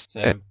tall grass.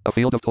 So, A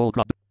field of tall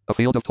grass. A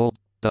field of tall.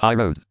 The high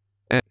road.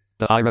 S.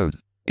 The high road.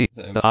 E.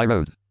 So the high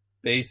road.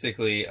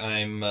 Basically,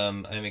 I'm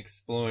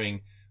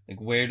exploring,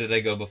 like, where did I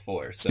go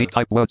before? So Speak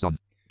type words on.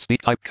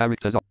 Speak type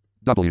characters on.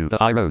 W. The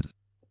high road.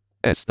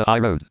 S. The high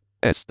road.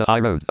 S. The high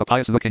road. A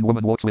pious-looking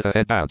woman walks with her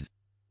head bowed.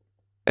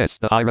 S.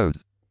 The high road.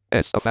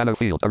 S. A fallow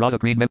field. A rather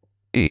green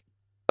E.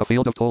 A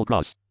field of tall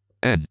grass.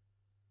 N.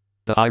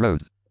 The high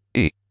road.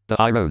 E. The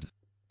high road.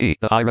 E.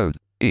 The high road.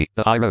 E.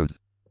 The high road.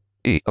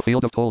 E. A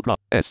field of tall grass.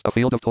 S. A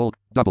field of tall.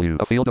 W.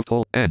 A field of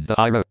tall. N. The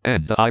high road.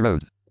 N. The high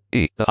road.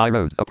 E. The high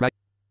road. A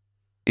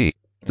E.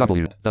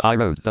 W. Okay. The high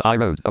road. The high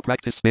road. A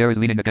practice spear is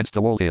leaning against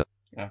the wall here.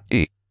 Yeah.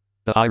 E.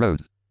 The high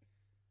road.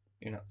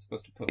 You're not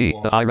supposed to put E.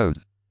 wall. The high road.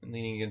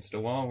 Leaning against a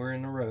wall, we're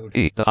in a road.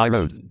 E. The high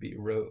road. Shouldn't be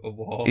a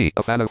wall. E.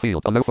 A fallow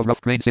field. A loaf of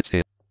rough grain sits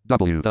here.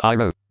 W. The high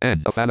road.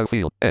 N. A fallow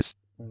field. S.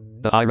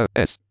 The high road.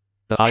 S.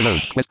 The high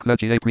road. Quest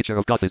clergy. A preacher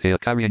of God is here,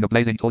 carrying a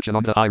blazing torch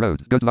along the high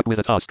road. Good luck with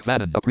the task,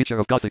 Vannon. A preacher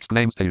of God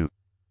exclaims to you.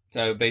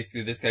 So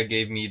basically, this guy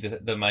gave me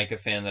the mica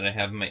fan that I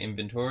have in my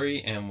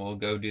inventory, and we'll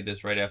go do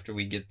this right after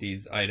we get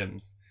these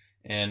items.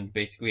 And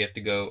basically, we have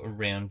to go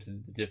around to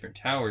the different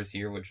towers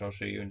here, which I'll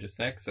show you in just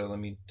a sec. So let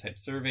me type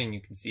survey, and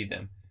you can see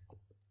them.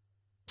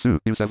 Sue,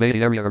 you survey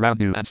the area around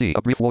you and see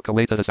a brief walk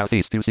away to the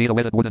southeast. You see the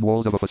weathered wooden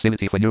walls of a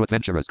facility for new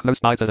adventurers. Close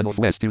by to the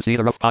northwest, you see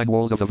the rough pine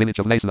walls of the village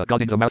of Lasla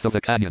guarding the mouth of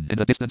the canyon. In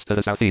the distance to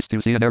the southeast, you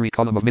see an airy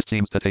column of mist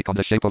seems to take on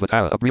the shape of a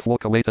tower. A brief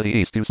walk away to the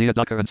east, you see a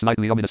darker and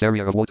slightly ominous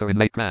area of water in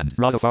Lake Grand.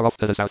 Rather far off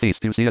to the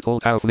southeast, you see a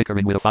tall tower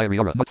flickering with a fiery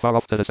aura. Not far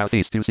off to the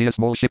southeast, you see a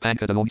small ship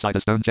anchored alongside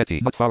a stone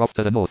jetty. Not far off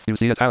to the north, you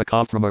see a tower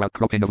carved from a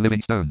outcropping of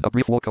living stone. A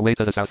brief walk away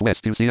to the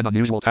southwest, you see an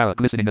unusual tower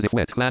glistening as if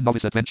wet. Clan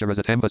novice adventurers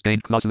at has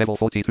gained class level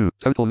 42.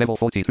 Total level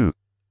 42.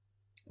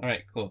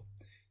 Alright, cool.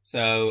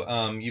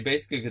 So you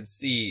basically could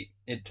see,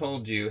 it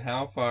told you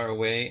how far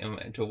away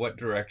and to what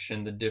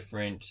direction the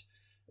different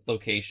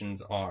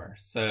locations are.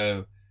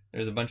 So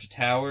there's a bunch of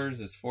towers,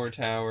 there's 4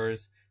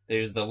 towers,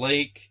 there's the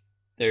lake,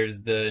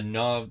 there's the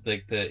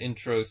like the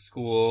intro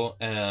school,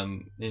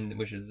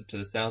 which is to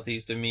the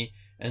southeast of me,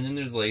 and then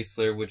there's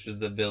Lasla, which is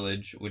the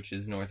village, which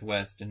is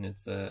northwest, and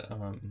it's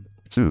what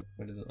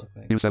does it look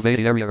like? You survey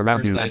the area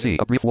around you and see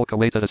a brief walk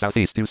away to the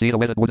southeast. You see the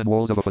weathered wooden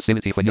walls of a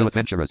facility for new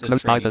adventurers.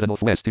 Close by to the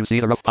northwest, you see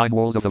the rough pine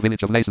walls of the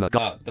village of Lasla.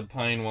 The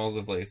pine walls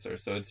of Lasla,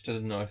 so it's to the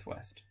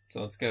northwest.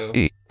 So let's go.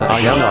 E.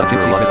 A down on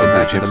her luck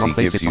ogre gypsy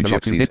gives you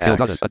gypsy's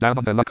axe. A down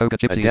on her luck ogre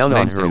gypsy A down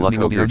on her luck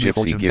ogre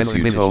gypsy gives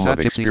you tome of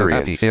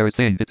experience. Here is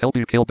thing. It help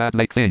you kill bad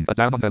lake thing. A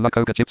down on her luck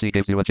ogre gypsy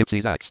gives you a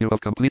gypsy's axe. You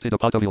have completed a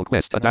part of your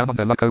quest. A down on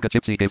her luck ogre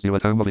gypsy gives you a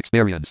tome of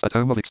experience. A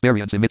tome of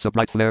experience emits a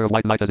bright flare of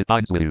white light as it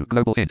binds with you.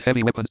 Global hint.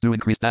 Heavy weapons do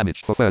increase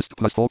damage. For first,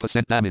 plus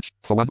 4% damage.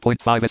 For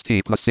 1.5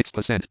 ST, plus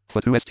 6%.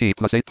 For 2 ST,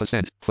 plus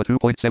 8%. For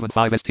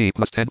 2.75 ST,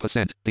 plus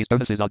 10%. These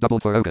bonuses are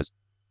doubled for ogres.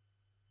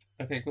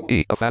 Okay, cool.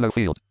 E. A fallow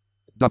field.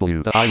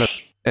 W. The high road.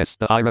 S.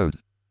 The high road.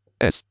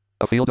 S.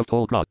 A field of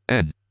tall grass.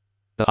 N.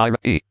 The I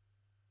E.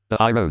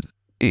 The I road.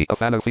 E. A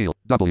fallow field.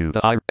 W.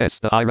 The I S.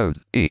 The I road.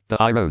 E.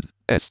 The I road.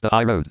 S. The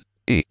I road.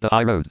 E. The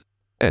I road.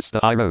 S.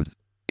 The I road.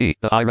 E.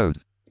 The I road.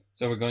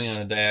 So we're going on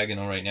a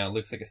diagonal right now. It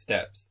looks like a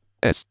steps.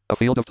 S. A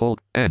field of toll.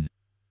 N.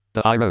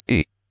 The I road.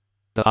 E.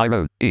 The I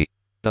road. E.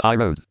 The I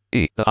road.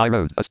 E. The I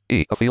road.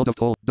 E. A field of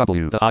toll.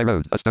 W. The I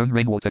road. A stone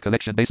rainwater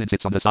collection basin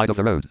sits on the side of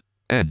the road.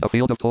 N. A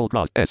field of tall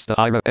grass. S. The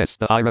I road. S.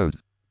 The I road.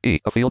 E.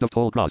 A field of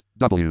tall grass.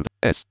 W.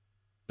 S.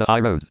 The I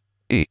road.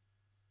 E.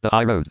 The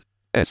I road.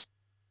 S.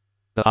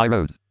 The I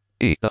road.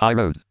 E. The I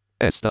road.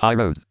 S. The I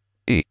road.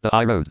 E. The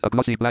I road. A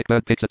glossy black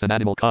bird picks at an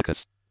animal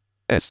carcass.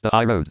 S. The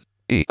I road.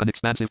 E. An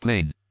expansive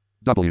plain.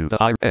 W.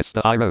 The I. S.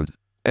 The I road.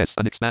 S.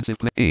 An expansive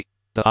plain. E.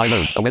 The I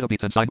road. A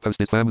weather-beaten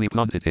signpost is firmly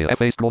planted here.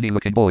 A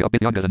scrawny-looking boy, a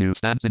bit younger than you,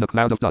 stands in a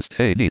cloud of dust.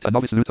 Hey, neat. A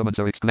novice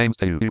lutomancer exclaims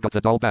to you. You got the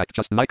doll back,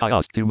 just like I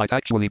asked. You might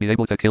actually be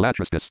able to kill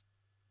Atruscus.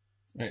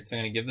 Alright, so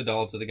I'm going to give the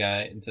doll to the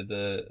guy, to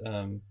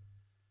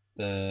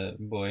the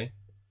boy.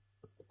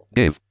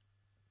 Give.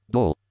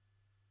 Doll.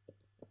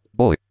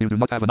 Boy, you do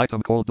not have an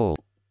item called doll.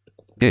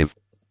 Give.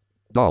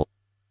 Doll.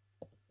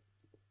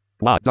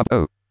 Y.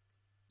 O.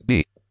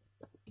 B.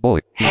 Boy.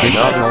 A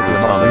novice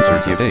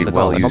lutomancer gives you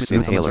well-used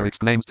inhaler.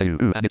 Exclaims to you,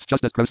 ooh, and it's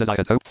just as close as I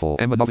had hoped for.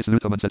 A novice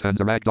lutomancer turns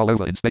a rag doll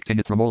over, inspecting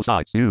it from all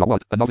sides. You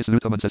what? A novice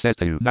lutomancer says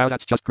to you, now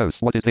that's just close.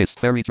 What is this?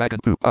 Fairy dragon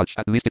poop. Ouch,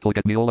 at least it'll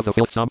get me all of the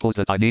filth samples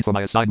that I need for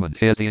my assignment.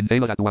 Here's the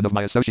inhaler that one of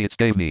my associates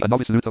gave me. A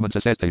novice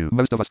lutomancer says to you,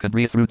 most of us can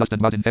breathe through dust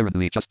and mud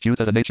inherently, just due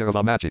to the nature of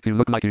our magic. You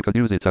look like you could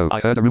use it though. I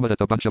heard a rumor that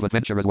a bunch of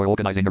adventurers were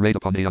organizing a raid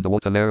upon the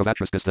underwater lair of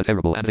Atruscus the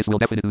Terrible, and this will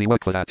definitely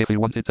work for that if you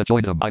wanted to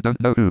join them. I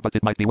don't know who, but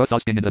it might be worth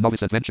asking in the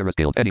Novice Adventurers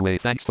Guild. Anyway,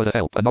 thanks for the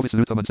help. A novice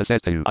lutomancer says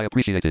to you, I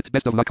appreciate it.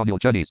 Best of luck on your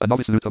journeys. A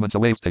novice lutomancer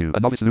waves to you.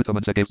 A novice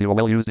lutomancer gives you a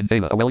well-used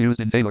inhaler. A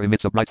well-used inhaler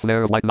emits a bright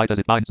flare of white light as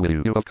it binds with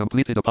you. You have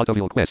completed a part of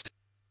your quest.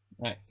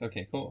 Nice,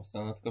 okay, cool.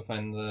 So let's go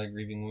find the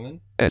grieving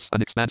woman. S.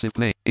 An expansive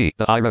plain. E.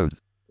 The I road.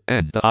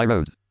 N. The I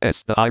road.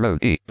 S. The I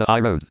road. E. The I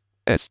road.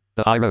 S.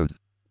 The I road.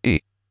 E.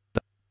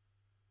 The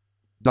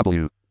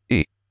W.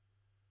 E.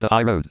 The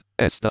I road.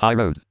 S. The I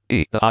road.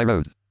 E. The I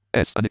road.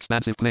 S. An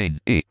expansive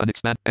plain. E. An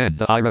expand. N.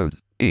 The I road.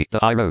 E.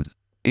 The I road.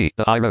 E.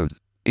 The I road.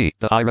 E.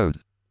 The I road.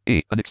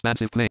 E. An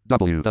expansive plain.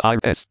 W. The I.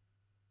 S.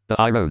 The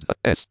I road.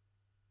 S.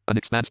 An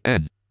expanse.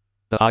 N.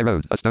 The I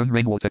road. A stone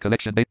rainwater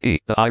collection. E.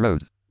 The I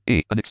road.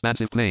 E. An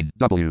expansive plain.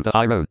 W. The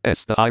I road.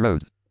 S. The I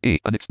road. E.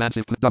 An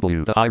expansive.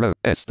 W. The I road.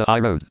 S. The I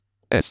road.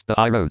 S. The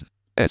I road.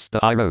 S. The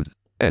I road.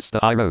 S. The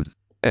I road.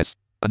 S.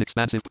 An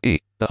expansive. E.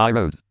 The I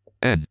road.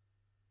 N.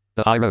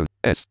 The I road.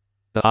 S.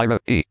 The I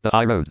road. E. The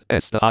I road.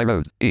 S. The I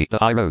road. E.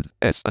 The I road.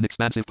 S. An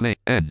expansive plain.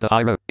 N. The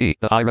I road. E.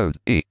 The I road.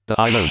 E. The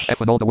I road.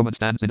 F. An older woman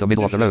stands in the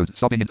middle of the road,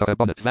 sobbing into her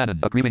bonnet. Vannon,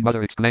 a grieving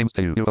mother, exclaims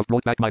to you, you have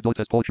brought back my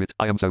daughter's portrait.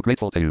 I am so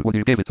grateful to you. Would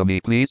you give it to me,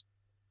 please?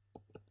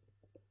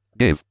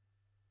 Give.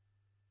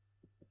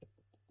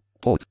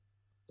 Port.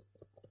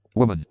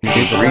 Woman. A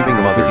grieving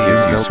mother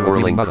gives you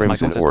swirling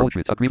crimson orb.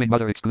 A grieving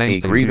mother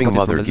exclaims. A grieving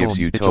mother gives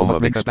you tome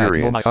of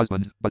experience. My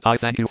husband, but I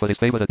thank you for this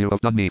favor that you have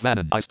done me.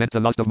 Vannon, I spent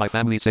the last of my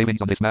family's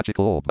savings on this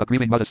magical orb. A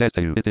grieving mother says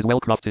to you, it is well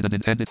crafted and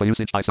intended for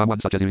usage by someone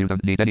such as you. You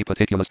don't need any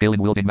particular skill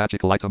in wielding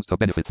magical items to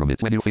benefit from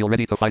it. When you feel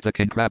ready to fight the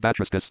king crab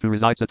Atruscus, who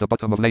resides at the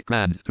bottom of Lake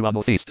Grand, to our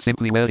northeast,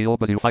 simply wear the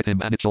orb as you fight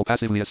him, and it shall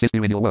passively assist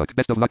you in your work.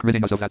 Best of luck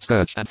ridding us of that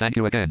scourge, and thank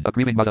you again. A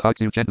grieving mother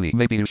hugs you gently.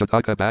 Maybe you should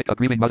hug her back. A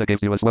grieving mother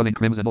gives you a swirling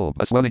crimson orb.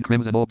 A swirling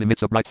crimson orb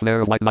emits a bright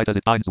flare of white light as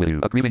it binds with you.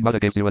 A grieving mother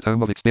gives you a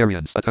tome of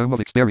experience. A tome of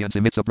experience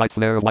emits a bright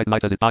flare of white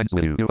light as it binds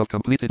with you. You have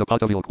completed a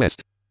part of your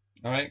quest.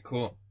 Alright,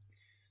 cool.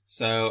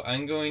 So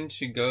I'm going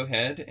to go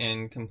ahead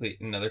and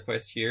complete another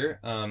quest here.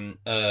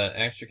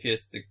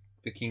 Astrocus,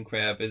 the king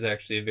crab, is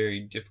actually a very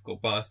difficult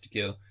boss to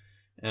kill.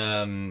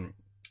 I don't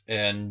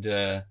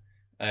know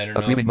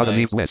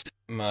if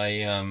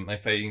my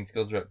fighting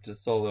skills are up to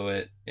solo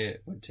it.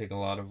 It would take a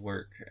lot of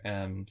work.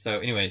 So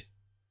anyways,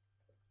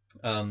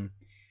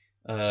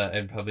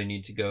 I'd probably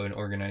need to go and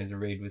organize a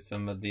raid with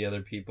some of the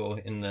other people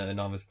in the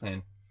novice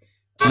clan.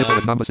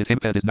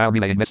 Is now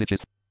relaying messages.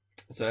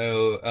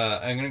 So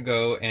I'm gonna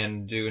go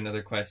and do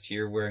another quest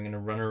here where I'm gonna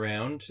run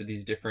around to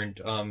these different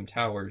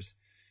towers.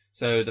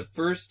 So the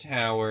first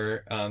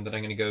tower that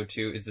I'm gonna go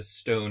to is a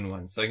stone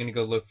one. So I'm gonna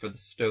go look for the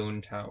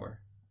stone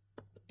tower.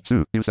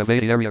 2. You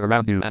survey the area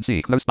around you and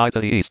see, close by to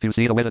the east, you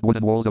see the weathered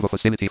wooden walls of a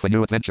facility for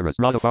new adventurers.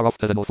 Rather far off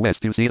to the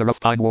northwest, you see the rough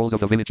pine walls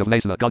of the village of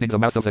Laisla guarding the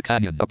mouth of the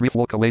canyon. A brief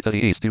walk away to the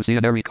east, you see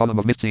an airy column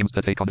of mist seems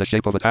to take on the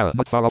shape of a tower.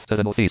 Not far off to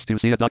the northeast, you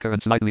see a darker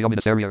and slightly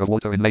ominous area of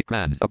water in Lake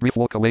Grand. A brief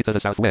walk away to the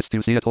southwest,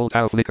 you see a tall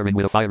tower flickering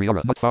with a fiery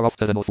aura. Not far off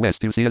to the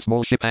northwest, you see a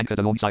small ship anchored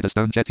alongside a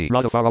stone jetty.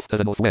 Rather far off to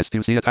the northwest,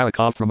 you see a tower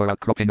carved from a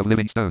outcropping of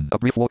living stone. A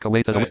brief walk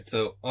away to the Alright,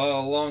 so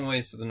a long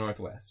ways to the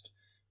northwest,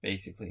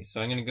 basically. So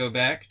I'm gonna go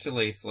back to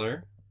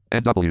Laisler.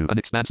 And W, an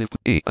expansive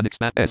E, an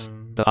expand S,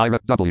 the I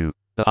W,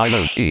 the I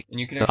road E. And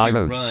you can actually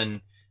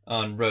run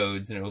on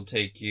roads, and it'll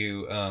take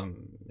you.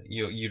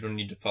 You don't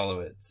need to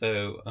follow it.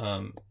 So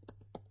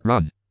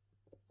run.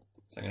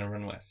 So I'm gonna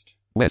run west.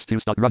 West, you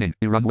start running.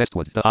 You run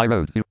westward. The I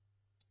road.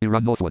 You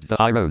run northward. The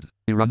I road.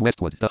 You run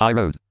westward. The I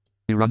road.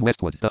 You run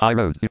westward. The I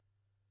road.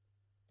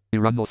 You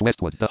run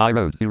northwestward, the high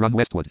road. You run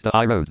westward, the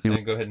high road.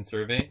 Then go ahead and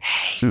survey.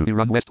 2. You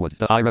run westward,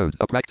 the high road.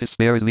 A practice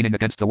spear is leaning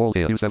against the wall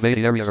here. You survey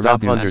the area Stop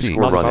around you and see.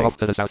 underscore Rather far running. off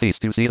to the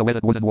southeast, you see the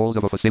weathered wooden walls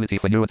of a facility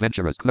for new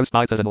adventurers. Close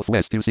by to the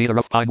northwest, you see the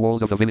rough pine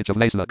walls of the village of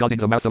Lasla guarding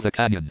the mouth of the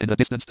canyon. In the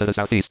distance to the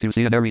southeast, you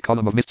see an airy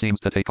column of mist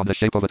seems to take on the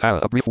shape of a tower.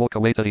 A brief walk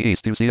away to the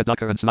east, you see a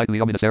darker and slightly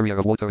ominous area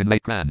of water in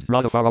Lake Grand.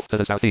 Rather far off to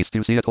the southeast,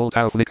 you see a tall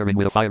tower flickering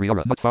with a fiery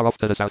aura. Not far off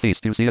to the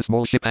southeast, you see a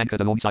small ship anchored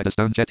alongside a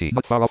stone jetty.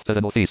 Not far off to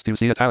the northeast, you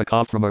see a tower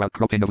carved from a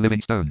outcropping of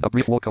living stone. A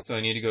brief walk up. So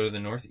I need to go to the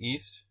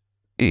northeast.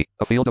 E.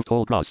 A field of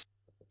tall grass.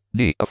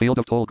 D. A field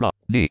of tall grass.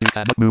 D. You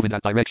cannot move in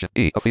that direction.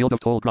 E. A field of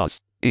tall grass.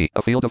 E.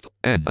 A field of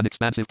N. An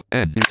expansive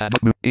N. You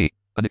cannot move. E.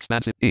 An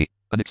expansive E.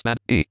 An expand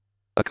E.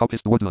 A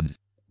coppiced woodland.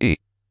 E.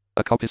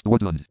 A coppiced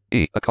woodland.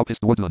 E. A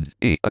coppiced woodland.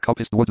 E. A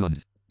coppiced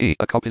woodland. E.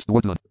 A coppiced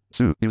woodland.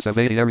 2. You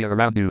survey the area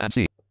around you and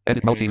see.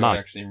 Edit multi-line.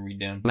 Actually read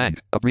down. Blank.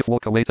 A brief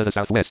walk away to the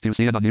southwest, you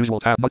see an unusual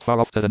tower. Not far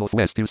off to the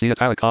northwest, you see a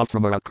tower carved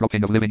from a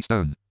outcropping of living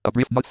stone. A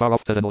brief not far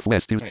off to the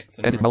northwest, you Right,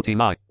 so edit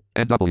multi-line.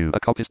 NW, a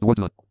coppiced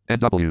woodland.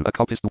 NW, a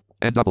coppiced.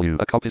 NW,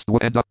 a coppiced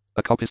wood. End up.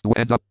 A coppiced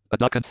end up. A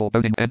duck and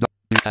foreboding. End up.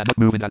 You cannot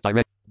move in that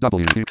direction.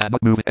 W, you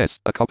cannot move in S.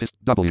 A coppiced.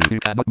 W, you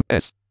cannot move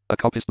S. A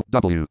coppiced.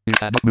 W, you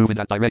cannot move in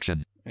that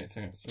direction. Right,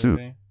 so I'm gonna 2.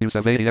 survey. You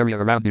survey the area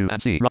around you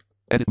and see.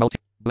 Edit multi.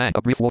 Blank.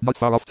 A brief walk not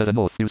far off to the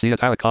north, you see a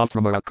tower carved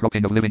from a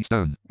outcropping of living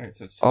stone. Right,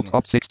 so it's to the north.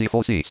 Op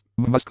 64 Cs.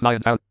 Must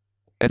client out.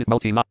 Edit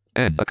multi-line.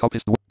 N. A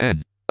coppiced.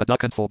 N. A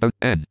duck and foreboding.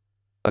 N.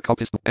 A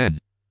coppiced. N.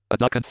 A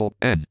duck and for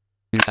N.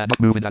 You cannot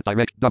move in that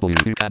direction. W.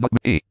 You cannot move.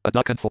 E. A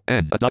duck and for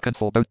N. A duck and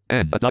foreboding.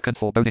 N. A duck and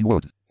foreboding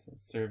wood. So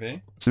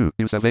survey. 2.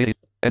 You survey it.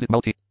 Edit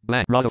multi.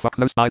 Blank. Rather far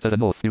close by to the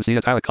north, you see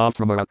a tower carved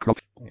from a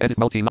outcropping. Right, Edit so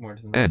multi. more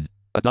to the north. N.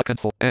 A duck and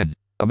for N.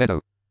 A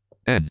meadow.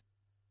 N.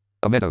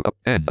 A meadow.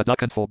 N. A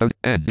duck and foreboding.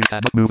 N. You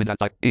cannot move in that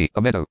direction. E.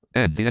 A meadow.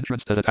 N. The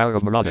entrance to the Tower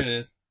of There Marauders. it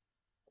is.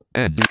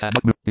 N. You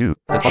cannot move. U.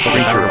 The top of the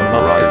Preacher Tower of of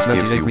Marauders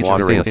Marauders gives you creatures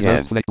watering here in can.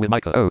 earth flaked with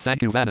mica. Oh,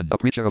 thank you, Vannon. A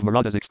preacher of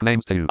Marauders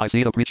exclaims to you. I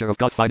see the preacher of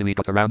God finally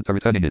got around to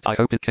returning it. I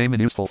hope it came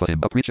in useful for him.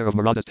 A preacher of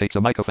Marauders takes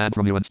a mica fan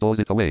from you and stores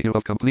it away. You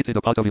have completed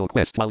a part of your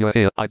quest while you're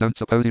here. I don't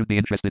suppose you'd be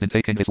interested in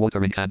taking this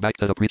watering can back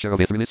to the preacher of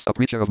Ithrilis. A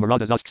preacher of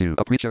Marauders asks you.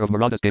 A preacher of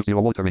Marauders gives you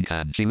a watering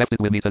can. She left it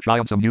with me to try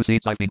on some new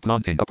seeds I've been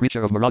planting. A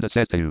preacher of Marauders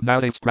says to you.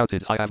 Now they've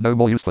sprouted. I have no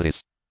more use for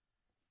this.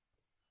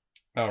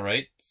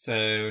 Alright,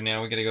 so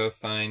now we gotta go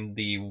find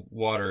the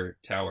water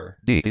tower.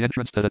 D. The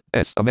entrance to the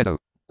S. A meadow.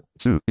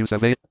 2. You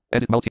survey.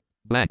 Edit multi.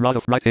 Blank.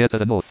 Right here to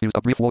the north. Use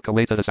a brief walk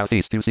away to the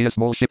southeast. You see a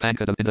small ship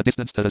anchored in the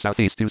distance to the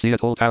southeast. You see a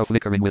tall tower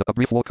flickering with a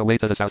brief walk away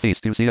to the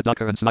southeast. You see a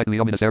darker and slightly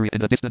ominous area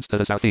in the distance to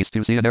the southeast.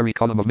 You see an airy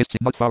column of mist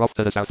not far off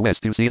to the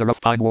southwest. You see the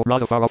rough pine wall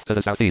rather far off to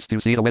the southeast. You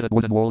see the weathered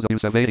wooden walls. You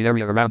survey the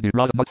area around you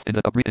rather not in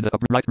the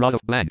right rather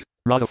blank.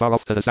 Rather far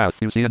off to the south.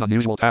 You see an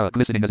unusual tower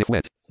glistening as if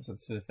wet. So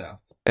it's to the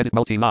south. Edit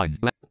multi-line.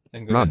 Blank.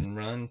 Then go Run. ahead and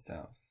run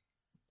south.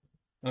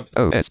 Oops.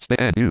 O S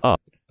N U R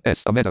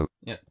S. A meadow.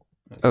 Yeah.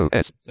 O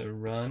S. So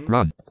run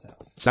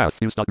south. South.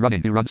 You start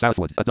running. You run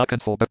southward. A duck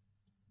and foreboding.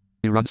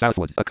 You run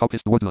southward. A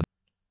coppiced woodland.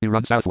 You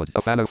run southward.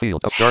 A fallow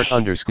field. Start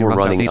underscore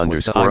running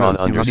underscore on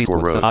underscore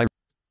road.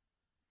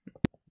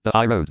 The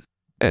high road.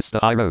 S. The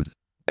high road.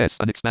 S.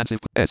 An expansive.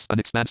 S. An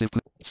expansive.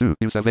 2.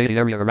 You survey the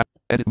area around.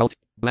 Edit multi.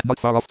 Blank. Not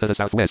far off to the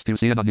southwest. You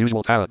see an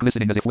unusual tower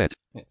glistening as if wet.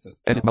 Yeah, so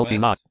it's Edit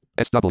multi-line.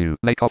 SW.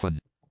 Lake Coffin.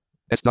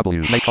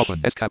 SW. Lake Coffin.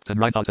 S. Captain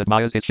Reinhardt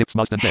admires his ship's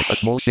mast and deck. A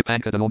small ship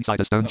anchored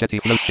alongside a stone jetty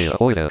floats here.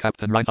 Ahoy there,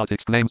 Captain Reinhardt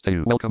exclaims to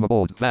you. Welcome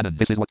aboard, Vannon.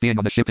 This is what being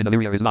on a ship in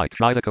Illyria is like.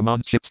 Try the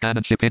command ship scan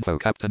and ship info.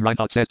 Captain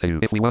Reinhardt says to you.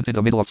 If we weren't in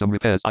the middle of some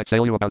repairs, I'd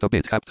sail you about a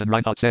bit. Captain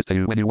Reinhardt says to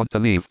you. When you want to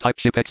leave, type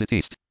ship exit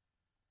east.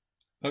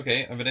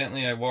 Okay,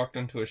 evidently I walked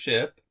onto a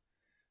ship.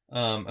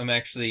 I'm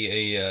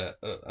actually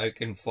I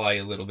can fly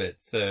a little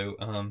bit, so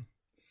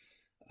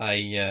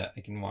I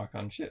can walk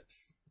on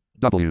ships.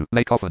 W.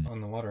 Lake Coffin.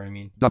 On the water, I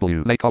mean.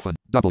 W. Lake Coffin.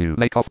 W.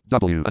 Lake Coffin.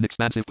 W. An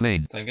expansive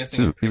plain. So I'm guessing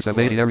 2. I'm You pretty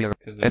survey the area. close,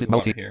 'cause there's Edit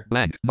water multi. here.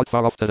 Blank. Not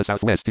far off to the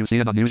southwest. You see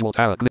an unusual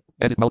tower.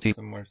 Edit multi.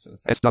 Somewhere to the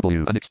south.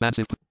 SW. An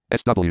expansive.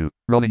 SW.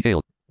 Rolling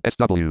hills.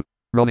 SW.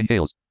 Rolling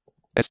hills.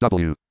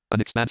 SW.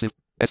 An expansive.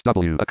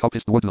 SW. A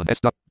coppiced woodland.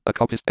 SW. A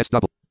coppiced.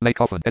 SW. Lake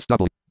Coffin.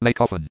 SW. Lake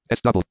Coffin.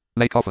 SW.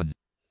 Lake Coffin.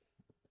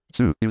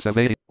 2. You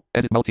survey the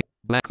edit multi.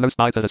 Blank. Close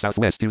by to the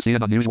southwest. You see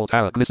an unusual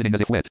tower glistening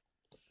as if wet.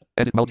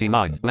 Edit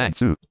multi-line. Blank.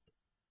 2.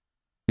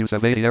 You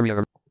survey the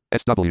area.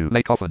 SW.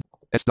 Lake Coffin.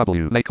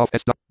 SW. Lake Coffin.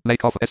 SW. Lake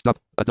Coffin. SW.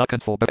 A duck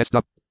and for SW.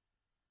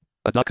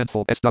 A duck and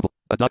for SW.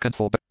 A duck and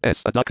for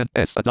S. A duck and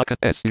S. A duck and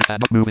S. You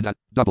cannot move in that.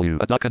 W.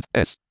 A duck and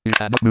S. You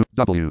cannot move.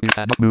 W. You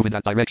cannot move in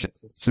that direction.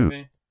 So it's 2.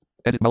 survey.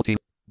 Edit multi.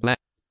 Blank.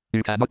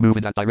 You cannot move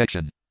in that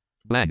direction.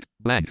 Blank.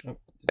 Blank. Oh.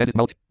 Edit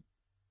multi.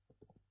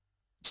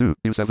 2.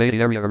 You survey the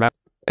area around.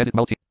 Edit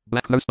multi.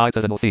 Blank. Close by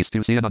to the northeast.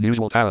 You see an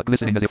unusual tower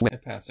glistening as if I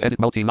wet. passed it. Edit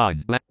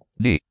multi-line. Blank.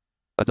 D.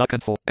 A duck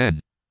and for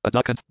N. A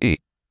duck and E.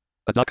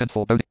 A duck and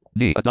for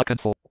D. A duck and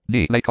for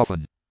D. Lake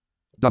Coffin.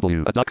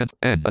 W. A duck and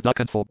N. A duck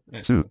and for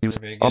Right, 2. so Use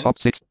survey again. up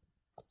 6.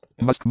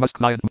 Must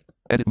client.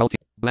 Edit multi.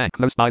 Blank.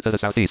 Close by to the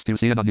southeast. You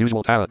see an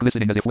unusual tower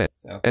glistening as if wet.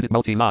 Southeast. Edit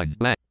multi-line.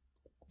 Blank.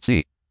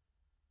 C.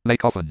 Lake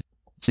Coffin.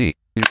 C.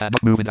 You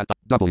cannot move in that.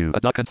 W. A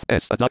duck and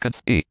S. A duck and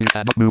E. You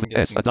cannot move.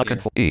 S. A duck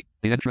and E.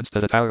 The entrance to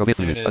the Tower of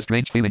Ithrius. A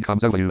strange feeling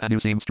comes over you, and you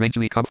seem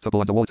strangely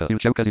comfortable underwater. You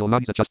choke as your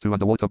lungs adjust to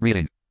underwater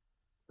breathing.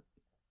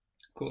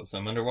 Cool. So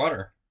I'm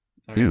underwater.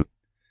 All U. right.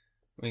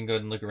 We can go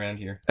ahead and look around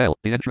here. L.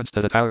 The entrance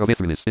to the Tower of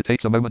Ithrius. It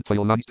takes a moment for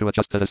your lungs to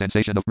adjust to the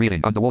sensation of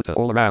breathing underwater.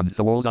 All around,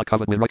 the walls are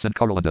covered with rocks and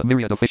coral, and a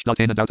myriad of fish dot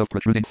in and out of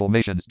protruding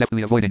formations,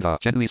 deftly avoiding the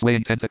gently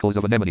swaying tentacles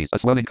of anemones. A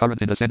swirling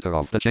current in the center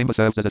of the chamber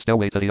serves as a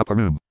stairway to the upper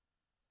room.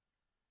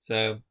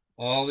 So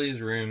all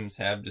these rooms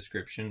have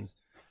descriptions,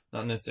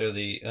 not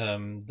necessarily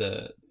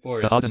the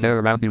forest, the hardened air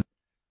around you,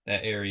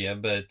 that area,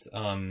 but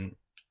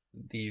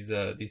these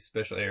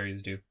special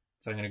areas do.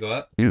 So I'm gonna go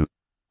up. You.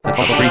 A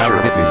preacher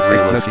of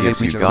Ithrilis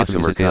gives you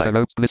gossamer kite.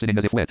 Ropes glistening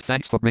as if wet.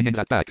 Thanks for bringing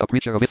that back. A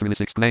preacher of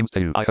Ithrilis exclaims to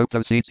you, I hope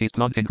those seeds he's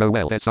planting grow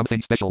well. There's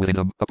something special within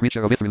them. A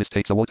preacher of Ithrilis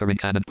takes a watering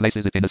can and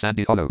places it in a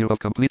sandy hollow. You have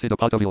completed a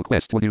part of your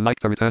quest. Would you like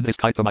to return this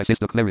kite to my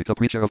sister cleric? A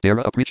preacher of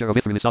Dira. A preacher of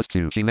Ithrilis asks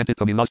you. She lent it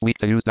to me last week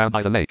to use down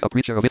by the lake. A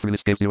preacher of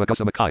Ithrilis gives you a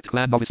gossamer kite.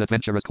 Clan novice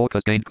adventurers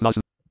Corcus gained class.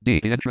 D.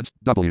 The entrance.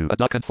 W. A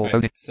duck and for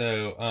boating.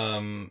 So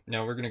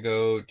now we're gonna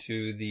go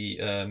to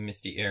the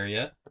misty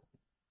area.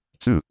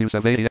 Two. You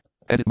survey the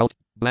edit multi.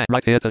 Blank.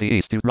 Right here to the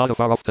east, you rather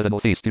far off to the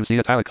northeast, you see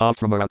a tower carved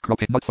from a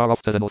outcropping. Not far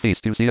off to the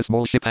northeast, you see a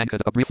small ship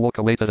anchored. A brief walk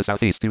away to the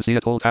southeast, you see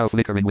a tall tower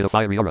flickering with a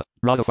fiery aura.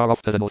 Rather far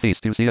off to the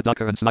northeast, you see a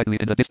darker and slightly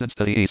in the distance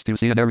to the east, you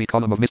see an airy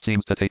column of mist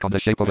seems to take on the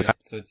shape of a tower.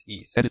 So it's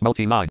east. Edit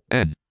multi-line.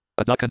 N.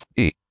 A duck and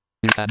E.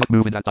 You cannot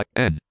move in that duck.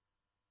 N.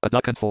 A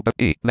duck and for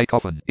E. Lake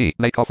Offen. E.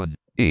 Lake Offen.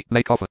 E.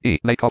 Lake Offen. E.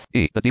 Lake Offen.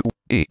 E. The deep.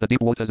 E. The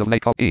deep waters of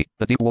Lake Offen. E.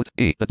 The deep water.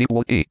 E. The deep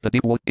water. E. The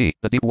deep water. E.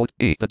 The deep water.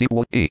 E. The deep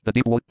water. E.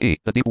 The deep water. E. The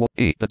deep water.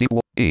 E. The deep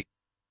water. E.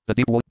 The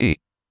deep water. E.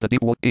 The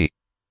deep water. E.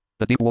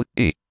 The deep water.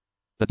 E.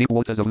 The deep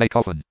waters of Lake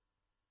Offen.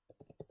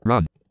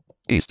 Run.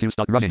 East. You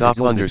start running.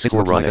 Stop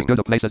underscore running. As good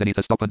a place as any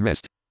to stop and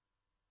rest.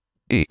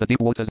 E. The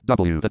deep waters.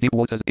 W. The deep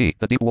waters. E.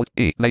 The deep water.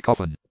 E. Lake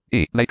Offen.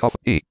 E. Lake Offen.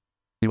 E.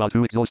 You are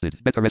too exhausted.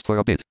 Better rest for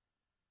a bit.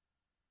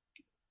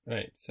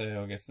 Right.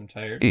 So I guess I'm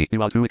tired. E.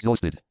 You are too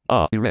exhausted.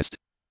 R. You rest.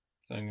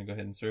 So I'm gonna go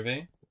ahead and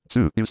survey.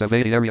 2. You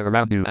survey the area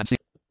around you and see.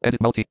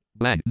 Edit multi.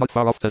 Blank. Not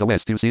far off to the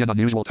west, you see an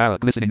unusual tower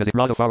glistening as if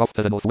rather far off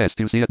to the northwest.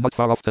 You see it not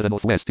far off to the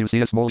northwest. You see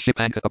a small ship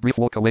anchored. A brief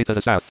walk away to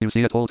the south. You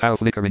see a tall tower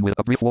flickering with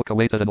a brief walk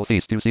away to the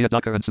northeast. You see a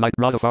darker and slight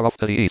rather far off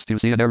to the east. You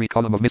see an airy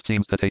column of mist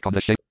seems to take on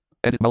the shape.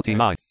 Edit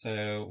multi-line.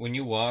 So when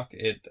you walk,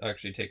 it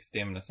actually takes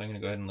stamina. So I'm gonna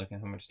go ahead and look at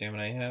how much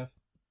stamina I have.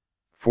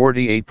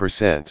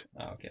 48%.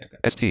 Oh, okay, I got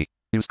some. ST.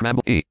 You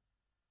scramble E.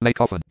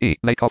 Lake Offen. E.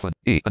 Lake Offen.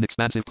 E. An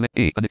expansive cliff.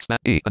 E. An expand.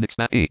 E. An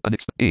expand. E. An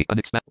expand. E. An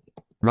expand.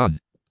 Run.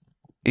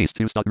 East.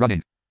 You start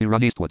running. You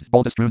run eastward.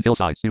 Boulder-strewn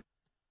hillsides.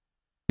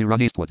 You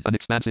run eastward. An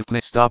expansive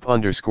cliff. Stop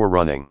underscore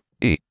running.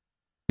 E.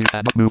 You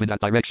cannot move in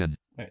that direction.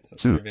 Alright, so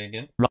 2. survey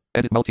again.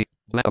 Edit multi.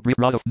 A brief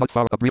rather not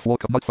far. A brief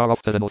walk not far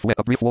off to the northwest.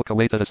 A brief walk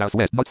away to the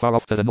southwest. Not far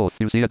off to the north.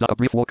 You see a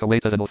brief walk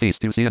away to the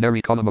northeast. You see an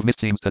airy column of mist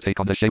seems to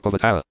take on the shape of a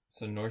tower.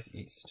 So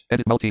northeast.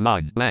 Edit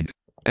multi-line. Blank.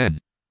 N.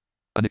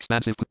 An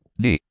expansive.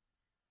 Knee.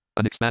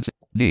 An expansive.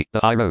 Knee. The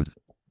high road.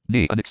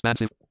 Knee. An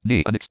expansive.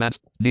 Knee. An expans.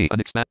 Knee. An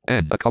expand.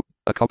 N.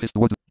 A coppice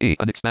wood. E.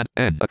 An expand.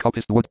 N. A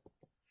coppice wood.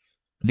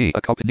 Knee.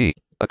 A coppice. Knee.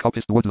 A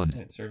coppice woodland.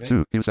 Alright, survey.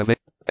 2. You survey.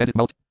 Edit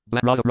multi.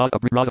 Rather not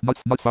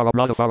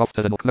far off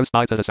to the north, close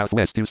by to the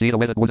southwest. You see the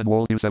weathered wooden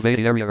walls. You survey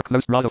the area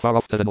close, rather far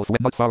off to the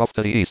northwest, not far off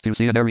to the east. You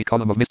see an airy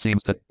column of mist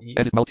seems to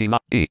edit multi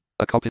line. E.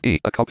 A copy. E.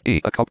 A copy.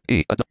 E. A copy.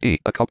 E. A duck. E.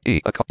 A copy.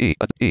 E. A copy. E.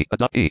 A duck. E. A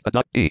duck. E. A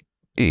duck. E.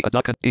 E. A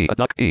duck and E. A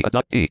duck. E. A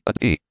duck. E. A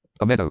E.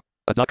 A meadow.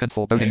 A duck and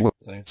foreboding wood.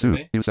 2.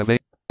 You survey.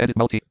 Edit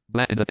multi.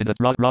 In the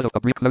rather a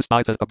brief close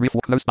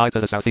by to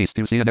the southeast.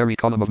 You see an airy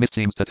column of mist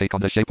seems to take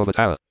on the shape of a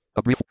tower.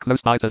 A brief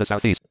close by to the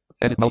southeast.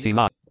 Edit multi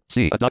line.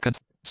 C. A duck and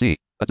C.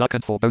 A duck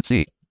and forebode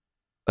C.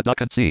 A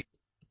duck and C.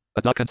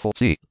 A duck and for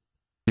C.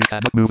 You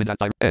cannot move in that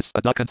direction. S.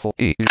 A duck and for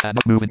E. You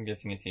cannot move in. I'm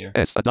guessing it's here.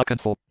 S. A duck and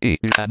for E.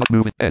 You cannot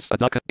move in. S. A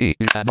duck and E.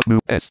 You cannot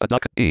move. S. A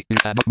duck and E. You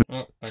cannot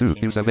move. 2.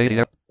 You survey the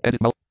air.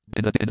 Edit multi.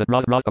 In the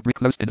rather a brief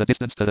close in the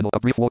distance to the north. A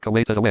brief walk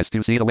away to the west.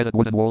 You see the weathered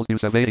wooden walls. You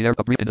survey the air.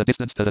 A brief in the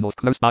distance to the north.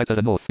 Close by to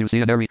the north. You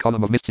see an airy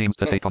column of mist seems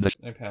to take on the.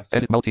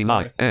 Edit multi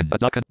line. N. A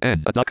duck and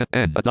N. A duck and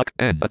N. A duck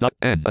N. A duck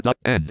N. A duck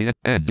N. The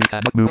N. You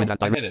cannot move in that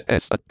direction.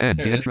 S. N.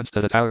 The entrance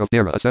to the Tower of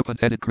Dira. A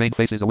serpent-headed crane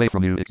faces away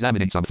from you,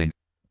 examining something.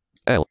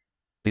 L.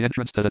 The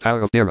entrance to the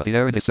Tower of Dira. The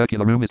air in this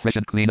circular room is fresh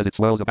and clean as it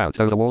swirls about,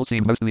 though the walls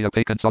seem mostly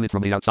opaque and solid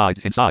from the outside.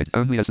 Inside,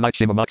 only a slight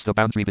shimmer marks the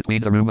boundary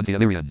between the room and the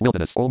Illyrian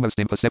wilderness. Almost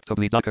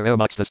imperceptibly darker air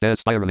marks the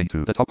stairs spiraling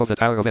to the top of the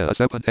Tower of Air. A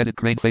serpent-headed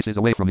crane faces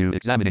away from you,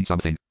 examining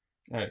something.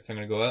 Alright, so I'm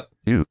gonna go up.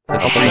 You. A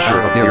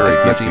preacher of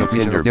Dira gives you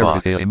tinder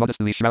box. Here,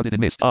 immodestly shrouded in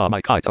mist. Ah, my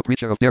kite. A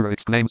preacher of Dira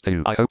exclaims to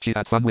you. I hope she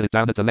had fun with it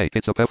down at the lake.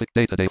 It's a perfect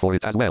day today for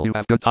it as well. You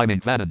have good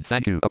timing, Vannon.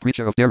 Thank you. A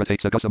preacher of Dira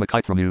takes a gossamer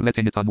kite from you,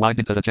 letting it unwind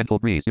into the gentle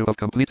breeze. You have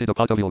completed a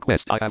part of your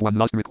quest. I have one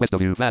last request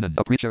of you, Vannon.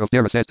 A preacher of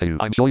Dira says to you.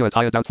 I'm sure you're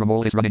tired out from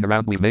all this running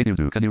around we've made you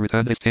do. Can you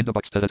return this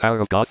tinderbox to the Tower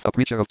of God? A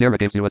preacher of Dira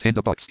gives you a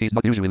tinderbox. He's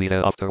not usually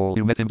there after all.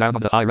 You met him down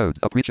on the high road.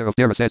 A preacher of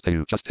Dira says to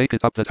you. Just take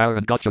it up the tower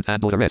and God should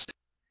handle the rest.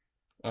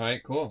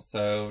 Alright, cool.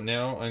 So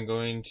now I'm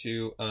going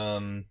to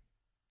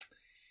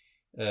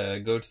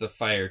go to the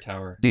fire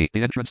tower. D.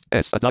 The entrance.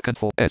 S. A duck and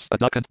for S. A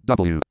duck and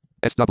W.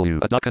 SW.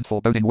 A duck and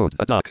foreboding wood.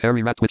 A duck.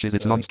 Hairy rat which is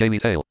its long scaly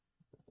tail.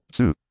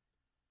 Sue.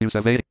 You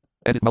survey.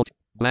 Edit multi.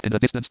 Black in the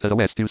distance to the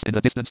west. You in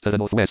the distance to the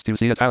northwest. You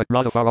see a tower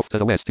rather far off to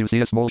the west. You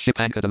see a small ship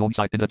anchored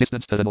alongside. In the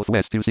distance to the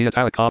northwest. You see a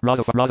tower car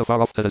rather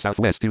far off to the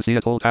southwest. You see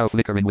a tall tower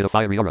flickering with a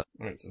fiery aura.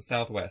 Alright, so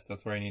southwest.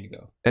 That's where I need to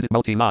go. Edit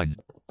multi-line.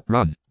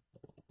 Run.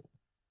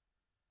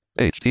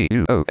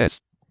 HTUOS.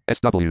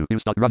 SW. You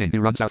start running.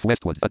 You run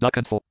southwestward. A duck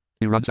and for.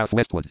 You run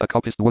southwestward. A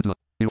coppice woodland.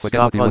 You forget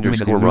Stop what you were doing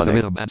and you underscore lose the running.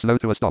 rhythm and slow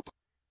to a stop.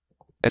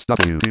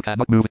 SW. You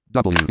cannot move.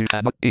 W. You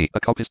cannot. E. A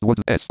coppice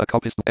woodland. S. A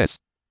coppice S.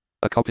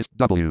 A coppice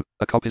W.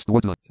 A coppice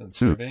woodland. So I'm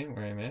Sue. surveying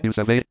where I'm at. You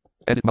survey.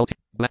 Edit multi.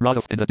 Black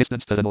rather in the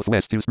distance to the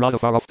northwest. You rather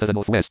far off to the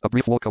northwest. A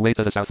brief walk away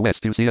to the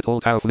southwest. You see a tall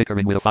tower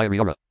flickering with a fiery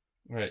aura.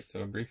 Right, so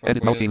a brief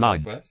Edit walk away to the multi-line.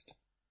 southwest.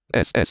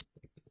 S.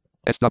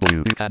 SW.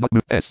 You cannot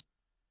move. S.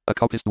 A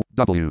coppice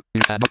W.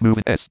 You cannot move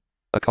in S.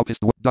 A coppice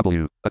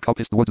W. A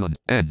coppice woodland.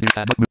 N. You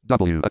cannot move.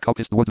 W. A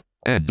coppice wood.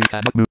 N. You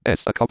cannot move.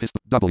 S. A coppice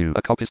W.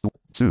 A coppice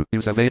Sue. You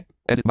survey.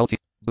 Edit multi.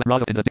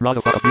 Rather in the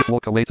rather far a brief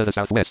walk away to the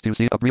southwest. You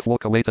see a brief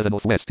walk away to the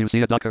northwest. You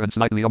see a darker and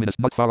slightly ominous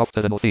not far off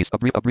to the northeast. A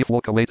brief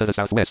walk away to the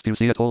southwest. You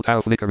see a tall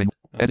tower flickering.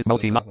 Edit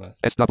multi. SW.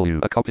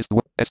 A coppice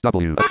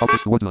SW. A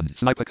coppice woodland.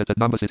 Sniper cut at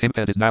numbers is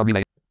impaired is now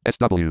relay.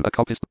 SW. A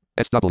coppice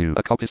SW.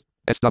 A coppice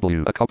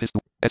SW. A coppice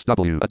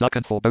SW. A duck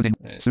and foreboding.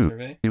 Sue.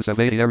 Survey. You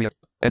survey the area.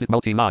 Edit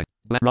multi-line.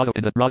 Rather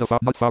in the rather far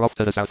not far off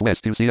to the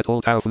southwest. You see a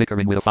tall tower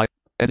flickering with a fire.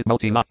 Edit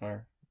multi-line.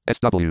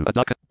 SW. A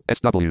duck.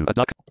 SW. A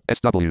duck.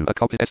 SW. A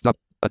copy SW.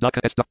 A duck.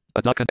 SW.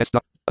 A duck. SW.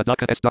 A duck.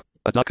 SW.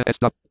 A duck.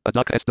 SW. A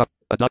duck. SW.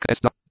 A duck.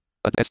 SW.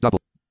 A SW.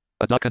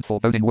 A duck and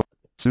foreboding wood.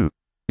 Sue.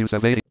 You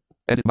survey the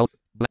edit multi.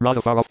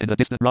 Rather far off in the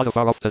distance. Rather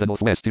far off to the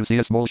northwest. You see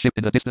a small ship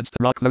in the distance.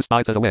 Rock close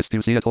by to the west.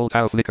 You see a tall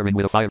tower flickering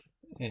with a fire.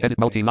 Edit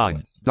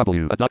multi-line.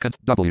 W. A duck and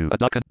W. A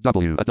duck and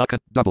W. A duck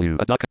and W.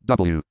 A duck and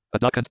W. A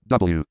duck and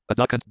W. A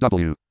duck and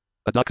W.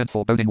 A duck and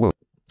foreboding wood.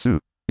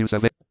 Sue. You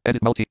survey.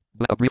 Edit multi.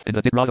 A brief in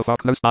the rather far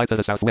close by to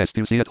the southwest.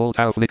 You see a tall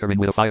tower flickering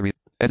with a fiery.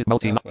 Edit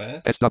multi.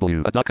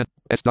 SW. A duck and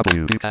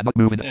SW. You cannot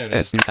move in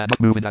S. You cannot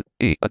move in that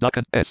E. A duck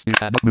and S. You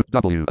cannot move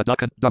W. A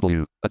duck and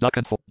W. A duck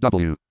and for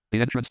W.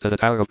 The entrance to the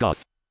Tower of God.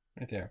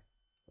 Right there.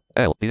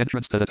 L. The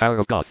entrance to the Tower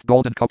of God.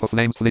 Golden copper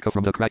flames flicker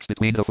from the cracks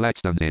between the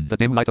flagstones in the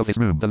dim light of his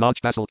room. The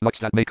large basalt blocks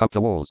that make up the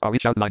walls are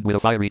each outlined with a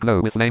fiery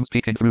glow with flames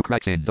peeking through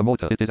cracks in the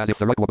mortar. It is as if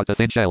the rock were but a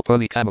thin shell,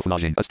 pearly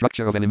camouflaging a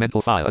structure of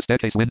elemental fire. A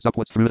staircase winds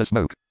upwards through the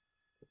smoke.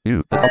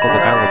 You, the top of the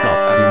Tower of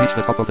God. As you reach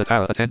the top of the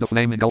tower, a tender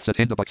flame engulfs a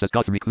tinderbox as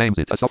God reclaims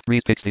it. A soft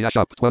breeze picks the ash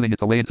up, twirling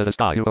it away into the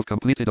sky. You have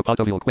completed a part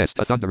of your quest.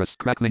 A thunderous,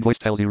 crackling voice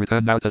tells you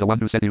return now to the one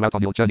who set you out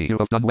on your journey. You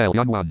have done well,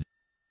 young one.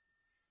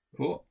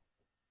 Cool.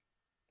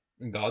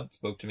 God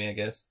spoke to me, I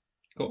guess.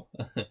 Cool.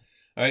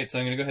 Alright, so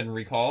I'm going to go ahead and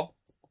recall.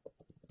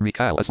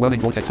 Recall. A swirling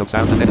vortex of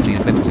sound and energy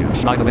envelops you.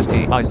 Shrine of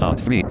ST. Eyes not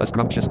free. A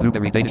scrumptious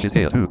blueberry Danish is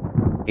here too.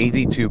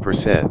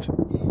 82%.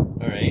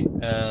 Alright,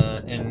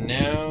 and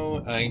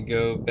now I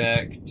go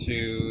back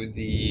to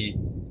the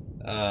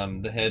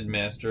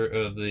headmaster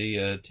of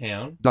the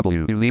town.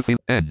 W. You leave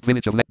N.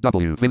 Village of Lake.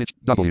 W. Village.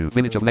 W.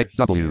 Village of Lake.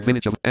 W.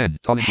 Village of N.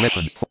 Tolling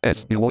weapons.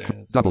 S. You walk.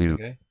 W.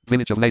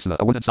 Village of Laisler.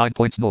 A wooden sign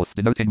points north,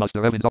 denoting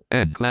Master Irvin's op.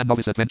 N. Clan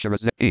Novice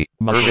Adventurers. Z. E.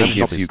 Master Irvin Irvin's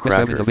gives office. you Quest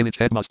Irvin, cracker. the village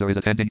headmaster is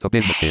attending to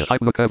business here.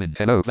 Type look Irvin.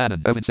 Hello,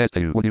 Vannon. Irvin says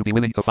to you, would you be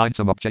willing to find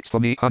some objects for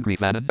me? Hungry,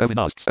 Vannon. Irvin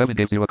asks. Irvin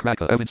gives you a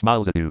cracker. Irvin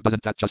smiles at you.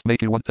 Doesn't that just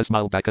make you want to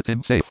smile back at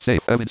him? Safe.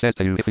 Irvin says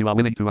to you, if you are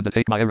willing to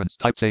undertake my errands,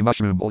 type say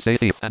mushroom or say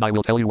thief, and I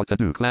will tell you what to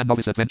do. Clan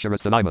Novice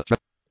Adventurers Delilah.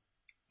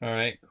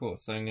 Alright, cool.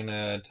 So I'm going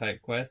to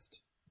type quest.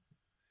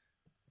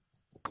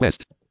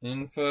 Quest.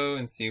 Info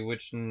and see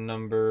which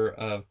number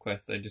of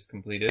quest I just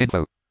completed.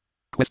 Info.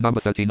 Quest number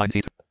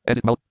 1392.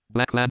 Edit mode.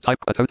 Black land type.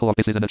 A total of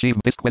this is an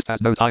achievement. This quest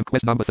has no time.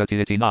 Quest number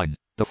 1389.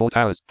 The 4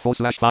 towers.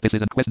 4/5. This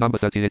is an quest number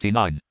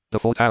 1389. The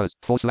 4 towers.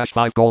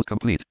 4/5 goals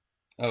complete.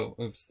 Oh,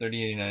 oops.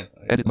 3089.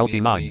 Edit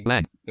multi-line.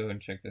 Blank. Go ahead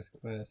and check this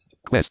quest.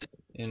 Quest.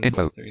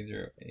 Info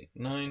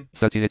 3089.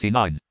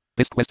 1389.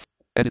 This quest.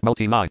 Edit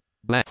multi-line.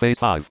 Blank. Phase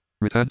 5.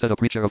 Return to the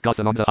preacher of God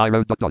along the high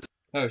road. ...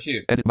 Oh,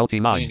 shoot. Edit I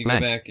multi-line. need to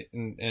Blank. go back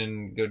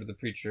and go to the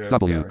preacher of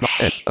W. God.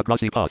 S. A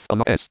grassy path.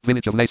 Along S.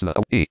 Village of Laisler.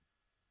 E.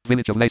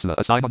 Village of Laisler.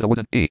 A sign on the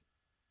wooden E.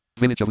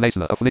 Village of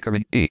Laisler. A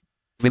flickering E.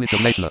 Village of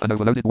Laisler. An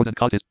overloaded wooden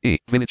cart is E.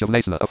 Village of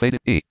Laisler. A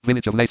faded E.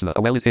 Village of Laisler.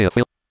 A well is here.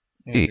 Fill.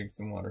 Yeah, drink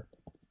some water.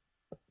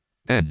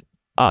 N.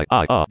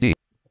 I-R-D.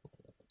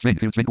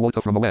 Drink. You drink water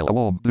from a well. A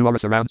warm blue aura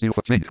surrounds you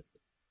for drink.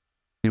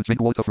 You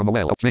drink water from a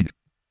well. Drink.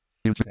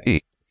 You drink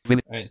E.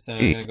 Village. Alright, so I'm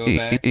going to go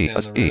back down the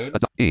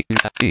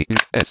road.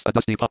 S. A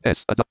dusty path.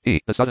 S. A E.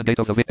 The southern gate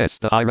of the S.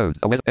 The high road.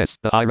 A well. S.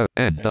 The high road.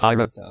 N. The high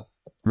road. South.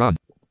 Run.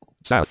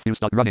 South. You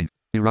start running.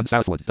 You run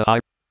southward. The high.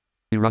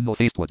 You run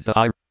northeastward. The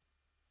high.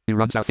 You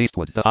run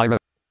southeastward. The high road.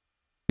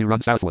 You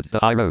run southward. The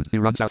high road.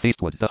 You run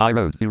southeastward. The high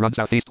road. You run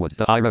southeastward.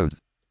 The high road.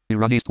 You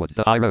run eastward.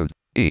 The high road.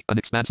 E. An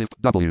expansive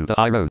W. The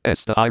high road.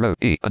 S. The high road.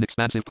 E. An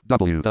expansive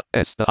W. The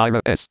S. The high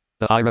road. S.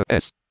 The high road.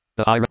 S.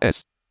 The high road.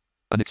 S.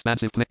 An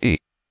expansive E.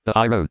 the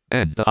I road,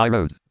 N, the I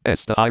road,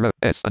 S, the I road,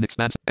 S, an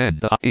expansive, N,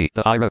 the I, E,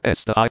 the I road,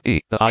 S, the I,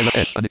 E, the I road,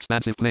 S, an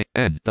expansive plane,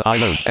 N, the I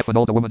road, F, and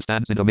all the woman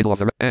stands in the middle of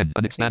the road, N,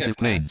 an expansive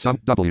plane, some,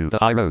 W,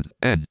 the I road,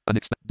 N, an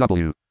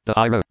W, the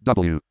I road,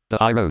 W,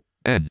 the I road,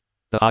 N,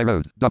 the I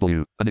road,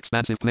 W, an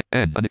expansive plane,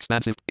 N, an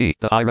expansive, E,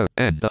 the I road,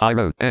 N, the I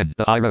road, N,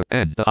 the I road,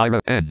 N, the I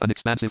road, N, an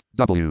expansive,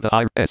 W, the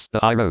I, S, the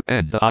I road,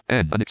 N, the I,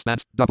 N, an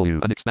expansive, W,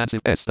 an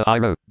expansive, S, the I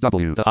road,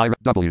 W, the I,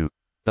 W,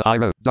 the I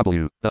road,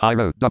 W, the I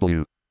road,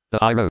 W,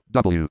 the I road,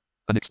 W,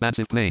 an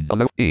expansive plane, a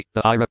low, E,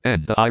 the I road,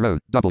 N, the I road,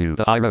 W,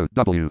 the I road,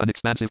 W, an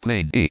expansive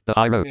plane, E, the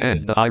I road,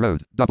 N, the I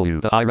road,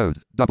 W, the I road,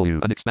 W,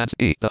 an expansive,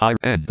 E, the I,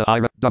 N, the I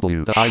road,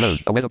 W, the I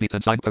road, a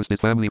weather-beaten signpost is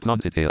firmly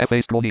planted here, F,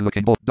 a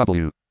scrawny-looking board,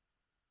 W,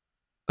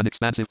 an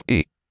expansive,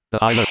 E,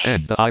 the I road,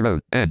 N, the I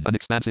road, N, an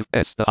expansive,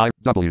 S, the I,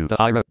 W,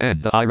 the I road,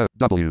 N, the I road,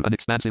 W, an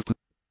expansive,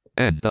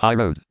 N, the I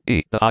road,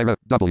 E, the I road,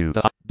 W,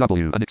 the I,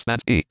 W, an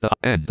expansive, E, the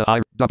N, the I,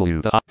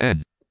 W, the I,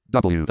 N,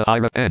 W, the I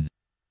road, N,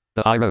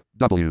 the I road,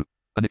 W,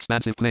 an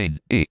expansive plane,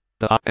 E,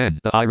 the I, N,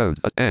 the I road,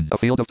 N, a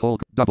field of tall,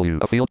 W,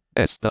 a field,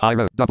 S, the I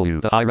road, W,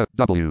 the I road,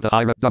 W, the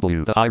I road,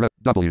 W, the I road,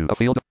 W, a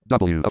field,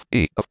 W, of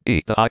E,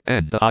 the I,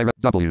 N, the I road,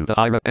 W, the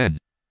I road, N,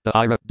 the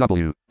I road,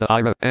 W, the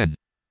I road, N,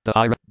 the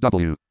I road,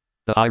 W,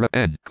 the I road,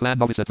 N, clan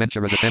novice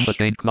adventurers attempt to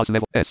gain class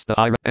level, S, the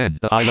I road, N,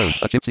 the I road,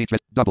 a gypsy dress,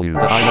 W, the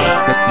I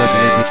road, best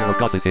mercenary preacher of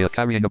God is here,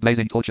 carrying a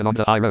blazing torch along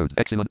the I road,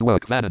 excellent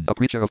work, Vannon, a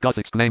preacher of God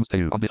exclaims to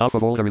you, on behalf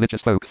of all the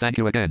religious folk, thank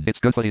you again, it's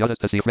good for the others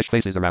to see fresh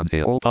faces around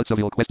here, all parts of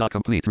your quest are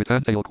complete,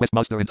 return to your quest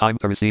master in time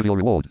to receive your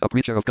reward, a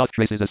preacher of God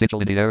traces a sigil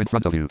in the air in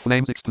front of you,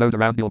 flames explode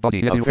around your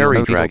body, a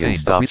fairy dragon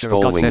stops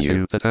following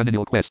you. To turn in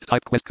your quest,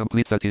 type quest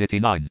complete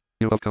 3089,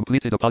 you have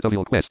completed a part of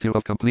your quest, you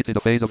have completed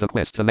a phase of the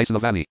quest to Lace the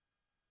Valley,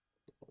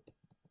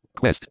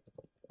 quest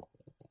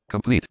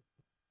complete.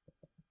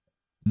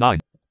 9.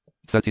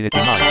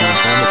 3089. You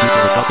inform the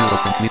preacher of God you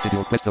have completed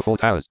your quest of 4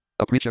 towers.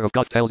 A preacher of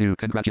God tells you,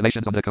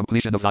 congratulations on the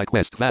completion of thy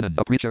quest. Vannon,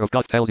 a preacher of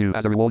God tells you,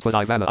 as a reward for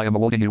thy valor, I am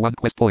awarding you 1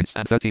 quest points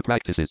and 30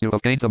 practices. You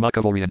have gained the mark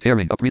of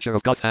orienteering. A preacher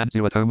of God hands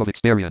you a tome of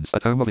experience. A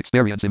tome of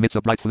experience emits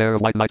a bright flare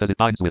of white light as it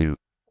binds with you.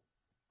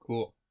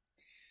 Cool.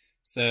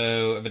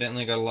 So,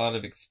 evidently got a lot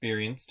of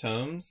experience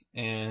tomes,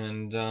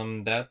 and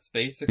that's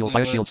basically your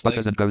fire shield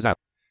sputters and goes out.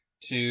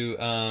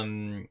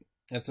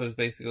 That's what it's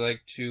basically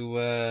like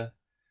to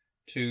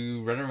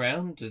run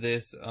around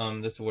this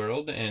this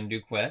world and do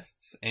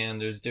quests,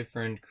 and there's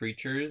different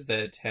creatures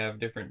that have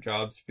different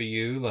jobs for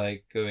you,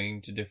 like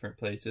going to different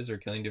places or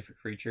killing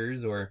different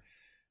creatures or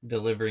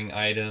delivering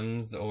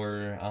items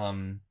or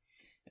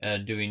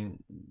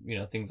doing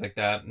things like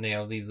that. And they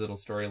have these little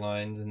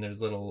storylines, and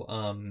there's little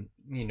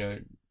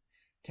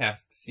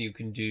tasks you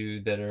can do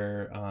that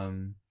are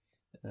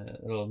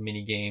little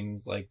mini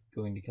games like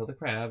going to kill the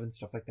crab and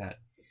stuff like that.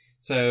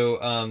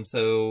 So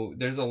so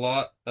there's a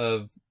lot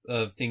of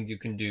things you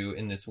can do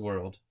in this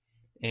world,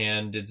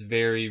 and it's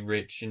very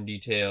rich and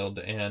detailed,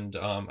 and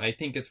I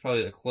think it's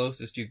probably the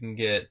closest you can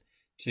get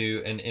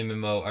to an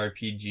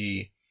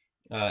MMORPG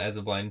as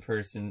a blind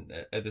person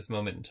at this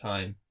moment in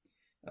time,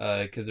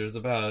 because there's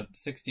about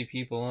 60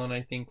 people on,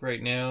 I think,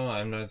 right now.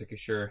 I'm not exactly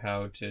sure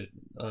how to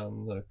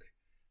look.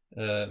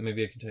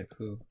 Maybe I can type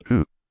who.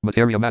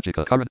 Materia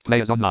Magica, current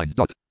players online,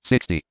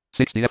 60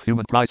 F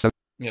human price.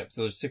 Yep,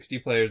 so there's 60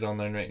 players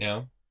online right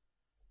now.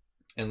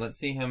 And let's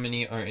see how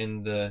many are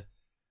in the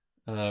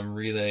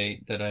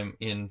relay that I'm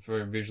in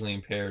for visually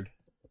impaired.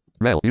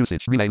 Rel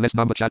usage, relay less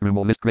number chat room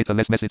or list greater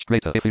less message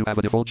greater. If you have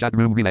a default chat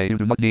room relay, you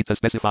do not need to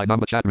specify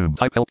number chat room.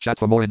 Type help chat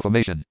for more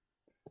information.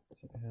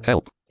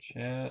 Help.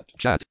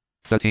 Chat.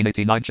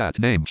 1389 chat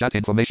name, chat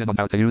information on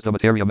how to use the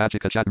Materia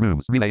Magica chat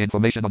rooms, relay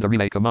information on the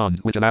relay command,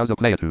 which allows a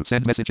player to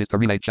send messages to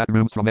relay chat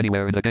rooms from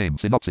anywhere in the game.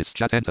 Synopsis,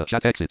 chat enter,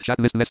 chat exit, chat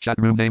list less chat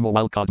room name or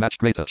wildcard match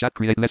greater, chat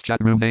create less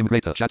chat room name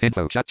greater, chat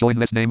info, chat join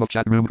less name of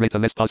chat room greater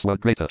less password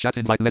greater, chat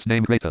invite less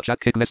name greater, chat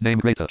kick less name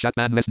greater, chat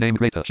ban less name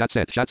greater, chat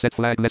set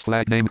flag less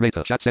flag name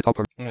greater, chat set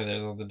opera. Oh,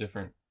 there's all the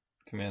different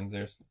commands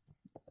there.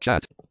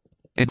 Chat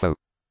info.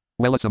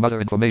 Well as some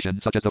other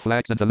information such as the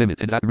flags and the limit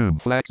in that room.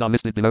 Flags are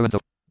listed below and the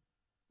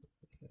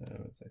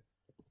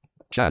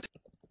chat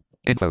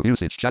info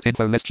usage, chat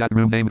info less chat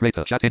room name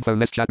greater, chat info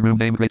less chat room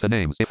name greater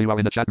names. If you are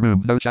in the chat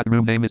room, no chat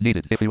room name is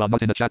needed. If you are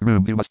not in the chat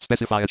room, you must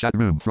specify a chat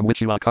room from which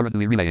you are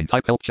currently relaying.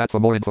 Type help chat for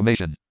more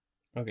information.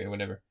 Okay,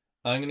 whatever.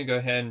 I'm gonna go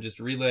ahead and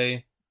just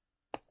relay.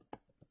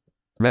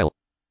 Rel.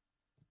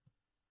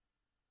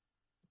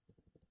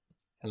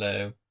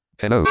 Hello.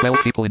 Hello.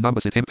 12 people in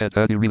numbers is impaired.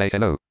 You relay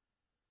hello.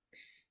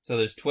 So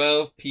there's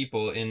 12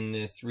 people in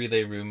this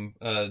relay room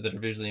that are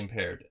visually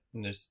impaired.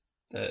 And there's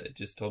it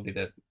just told me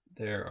that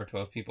there are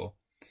 12 people,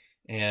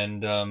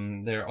 and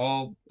they're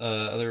all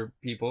other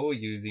people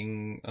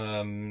using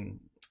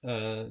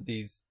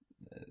these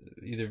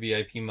either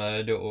VIP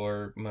Mud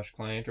or Mush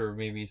Client or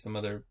maybe some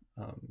other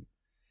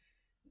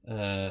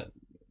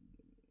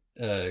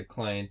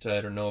client I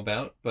don't know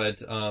about.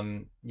 But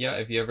yeah,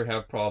 if you ever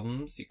have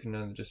problems, you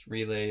can just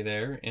relay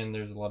there, and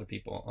there's a lot of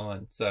people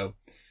on. So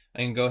I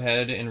can go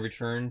ahead and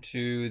return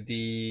to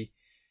the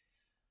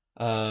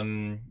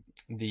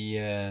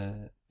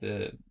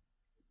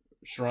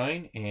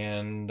shrine,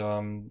 and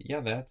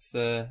yeah, that's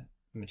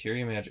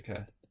Materia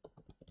Magica.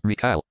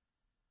 Recall.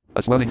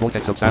 A swirling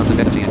vortex of sound and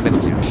energy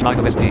envelops you. Shrine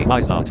of ST.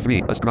 Wise Art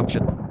 3. A structure.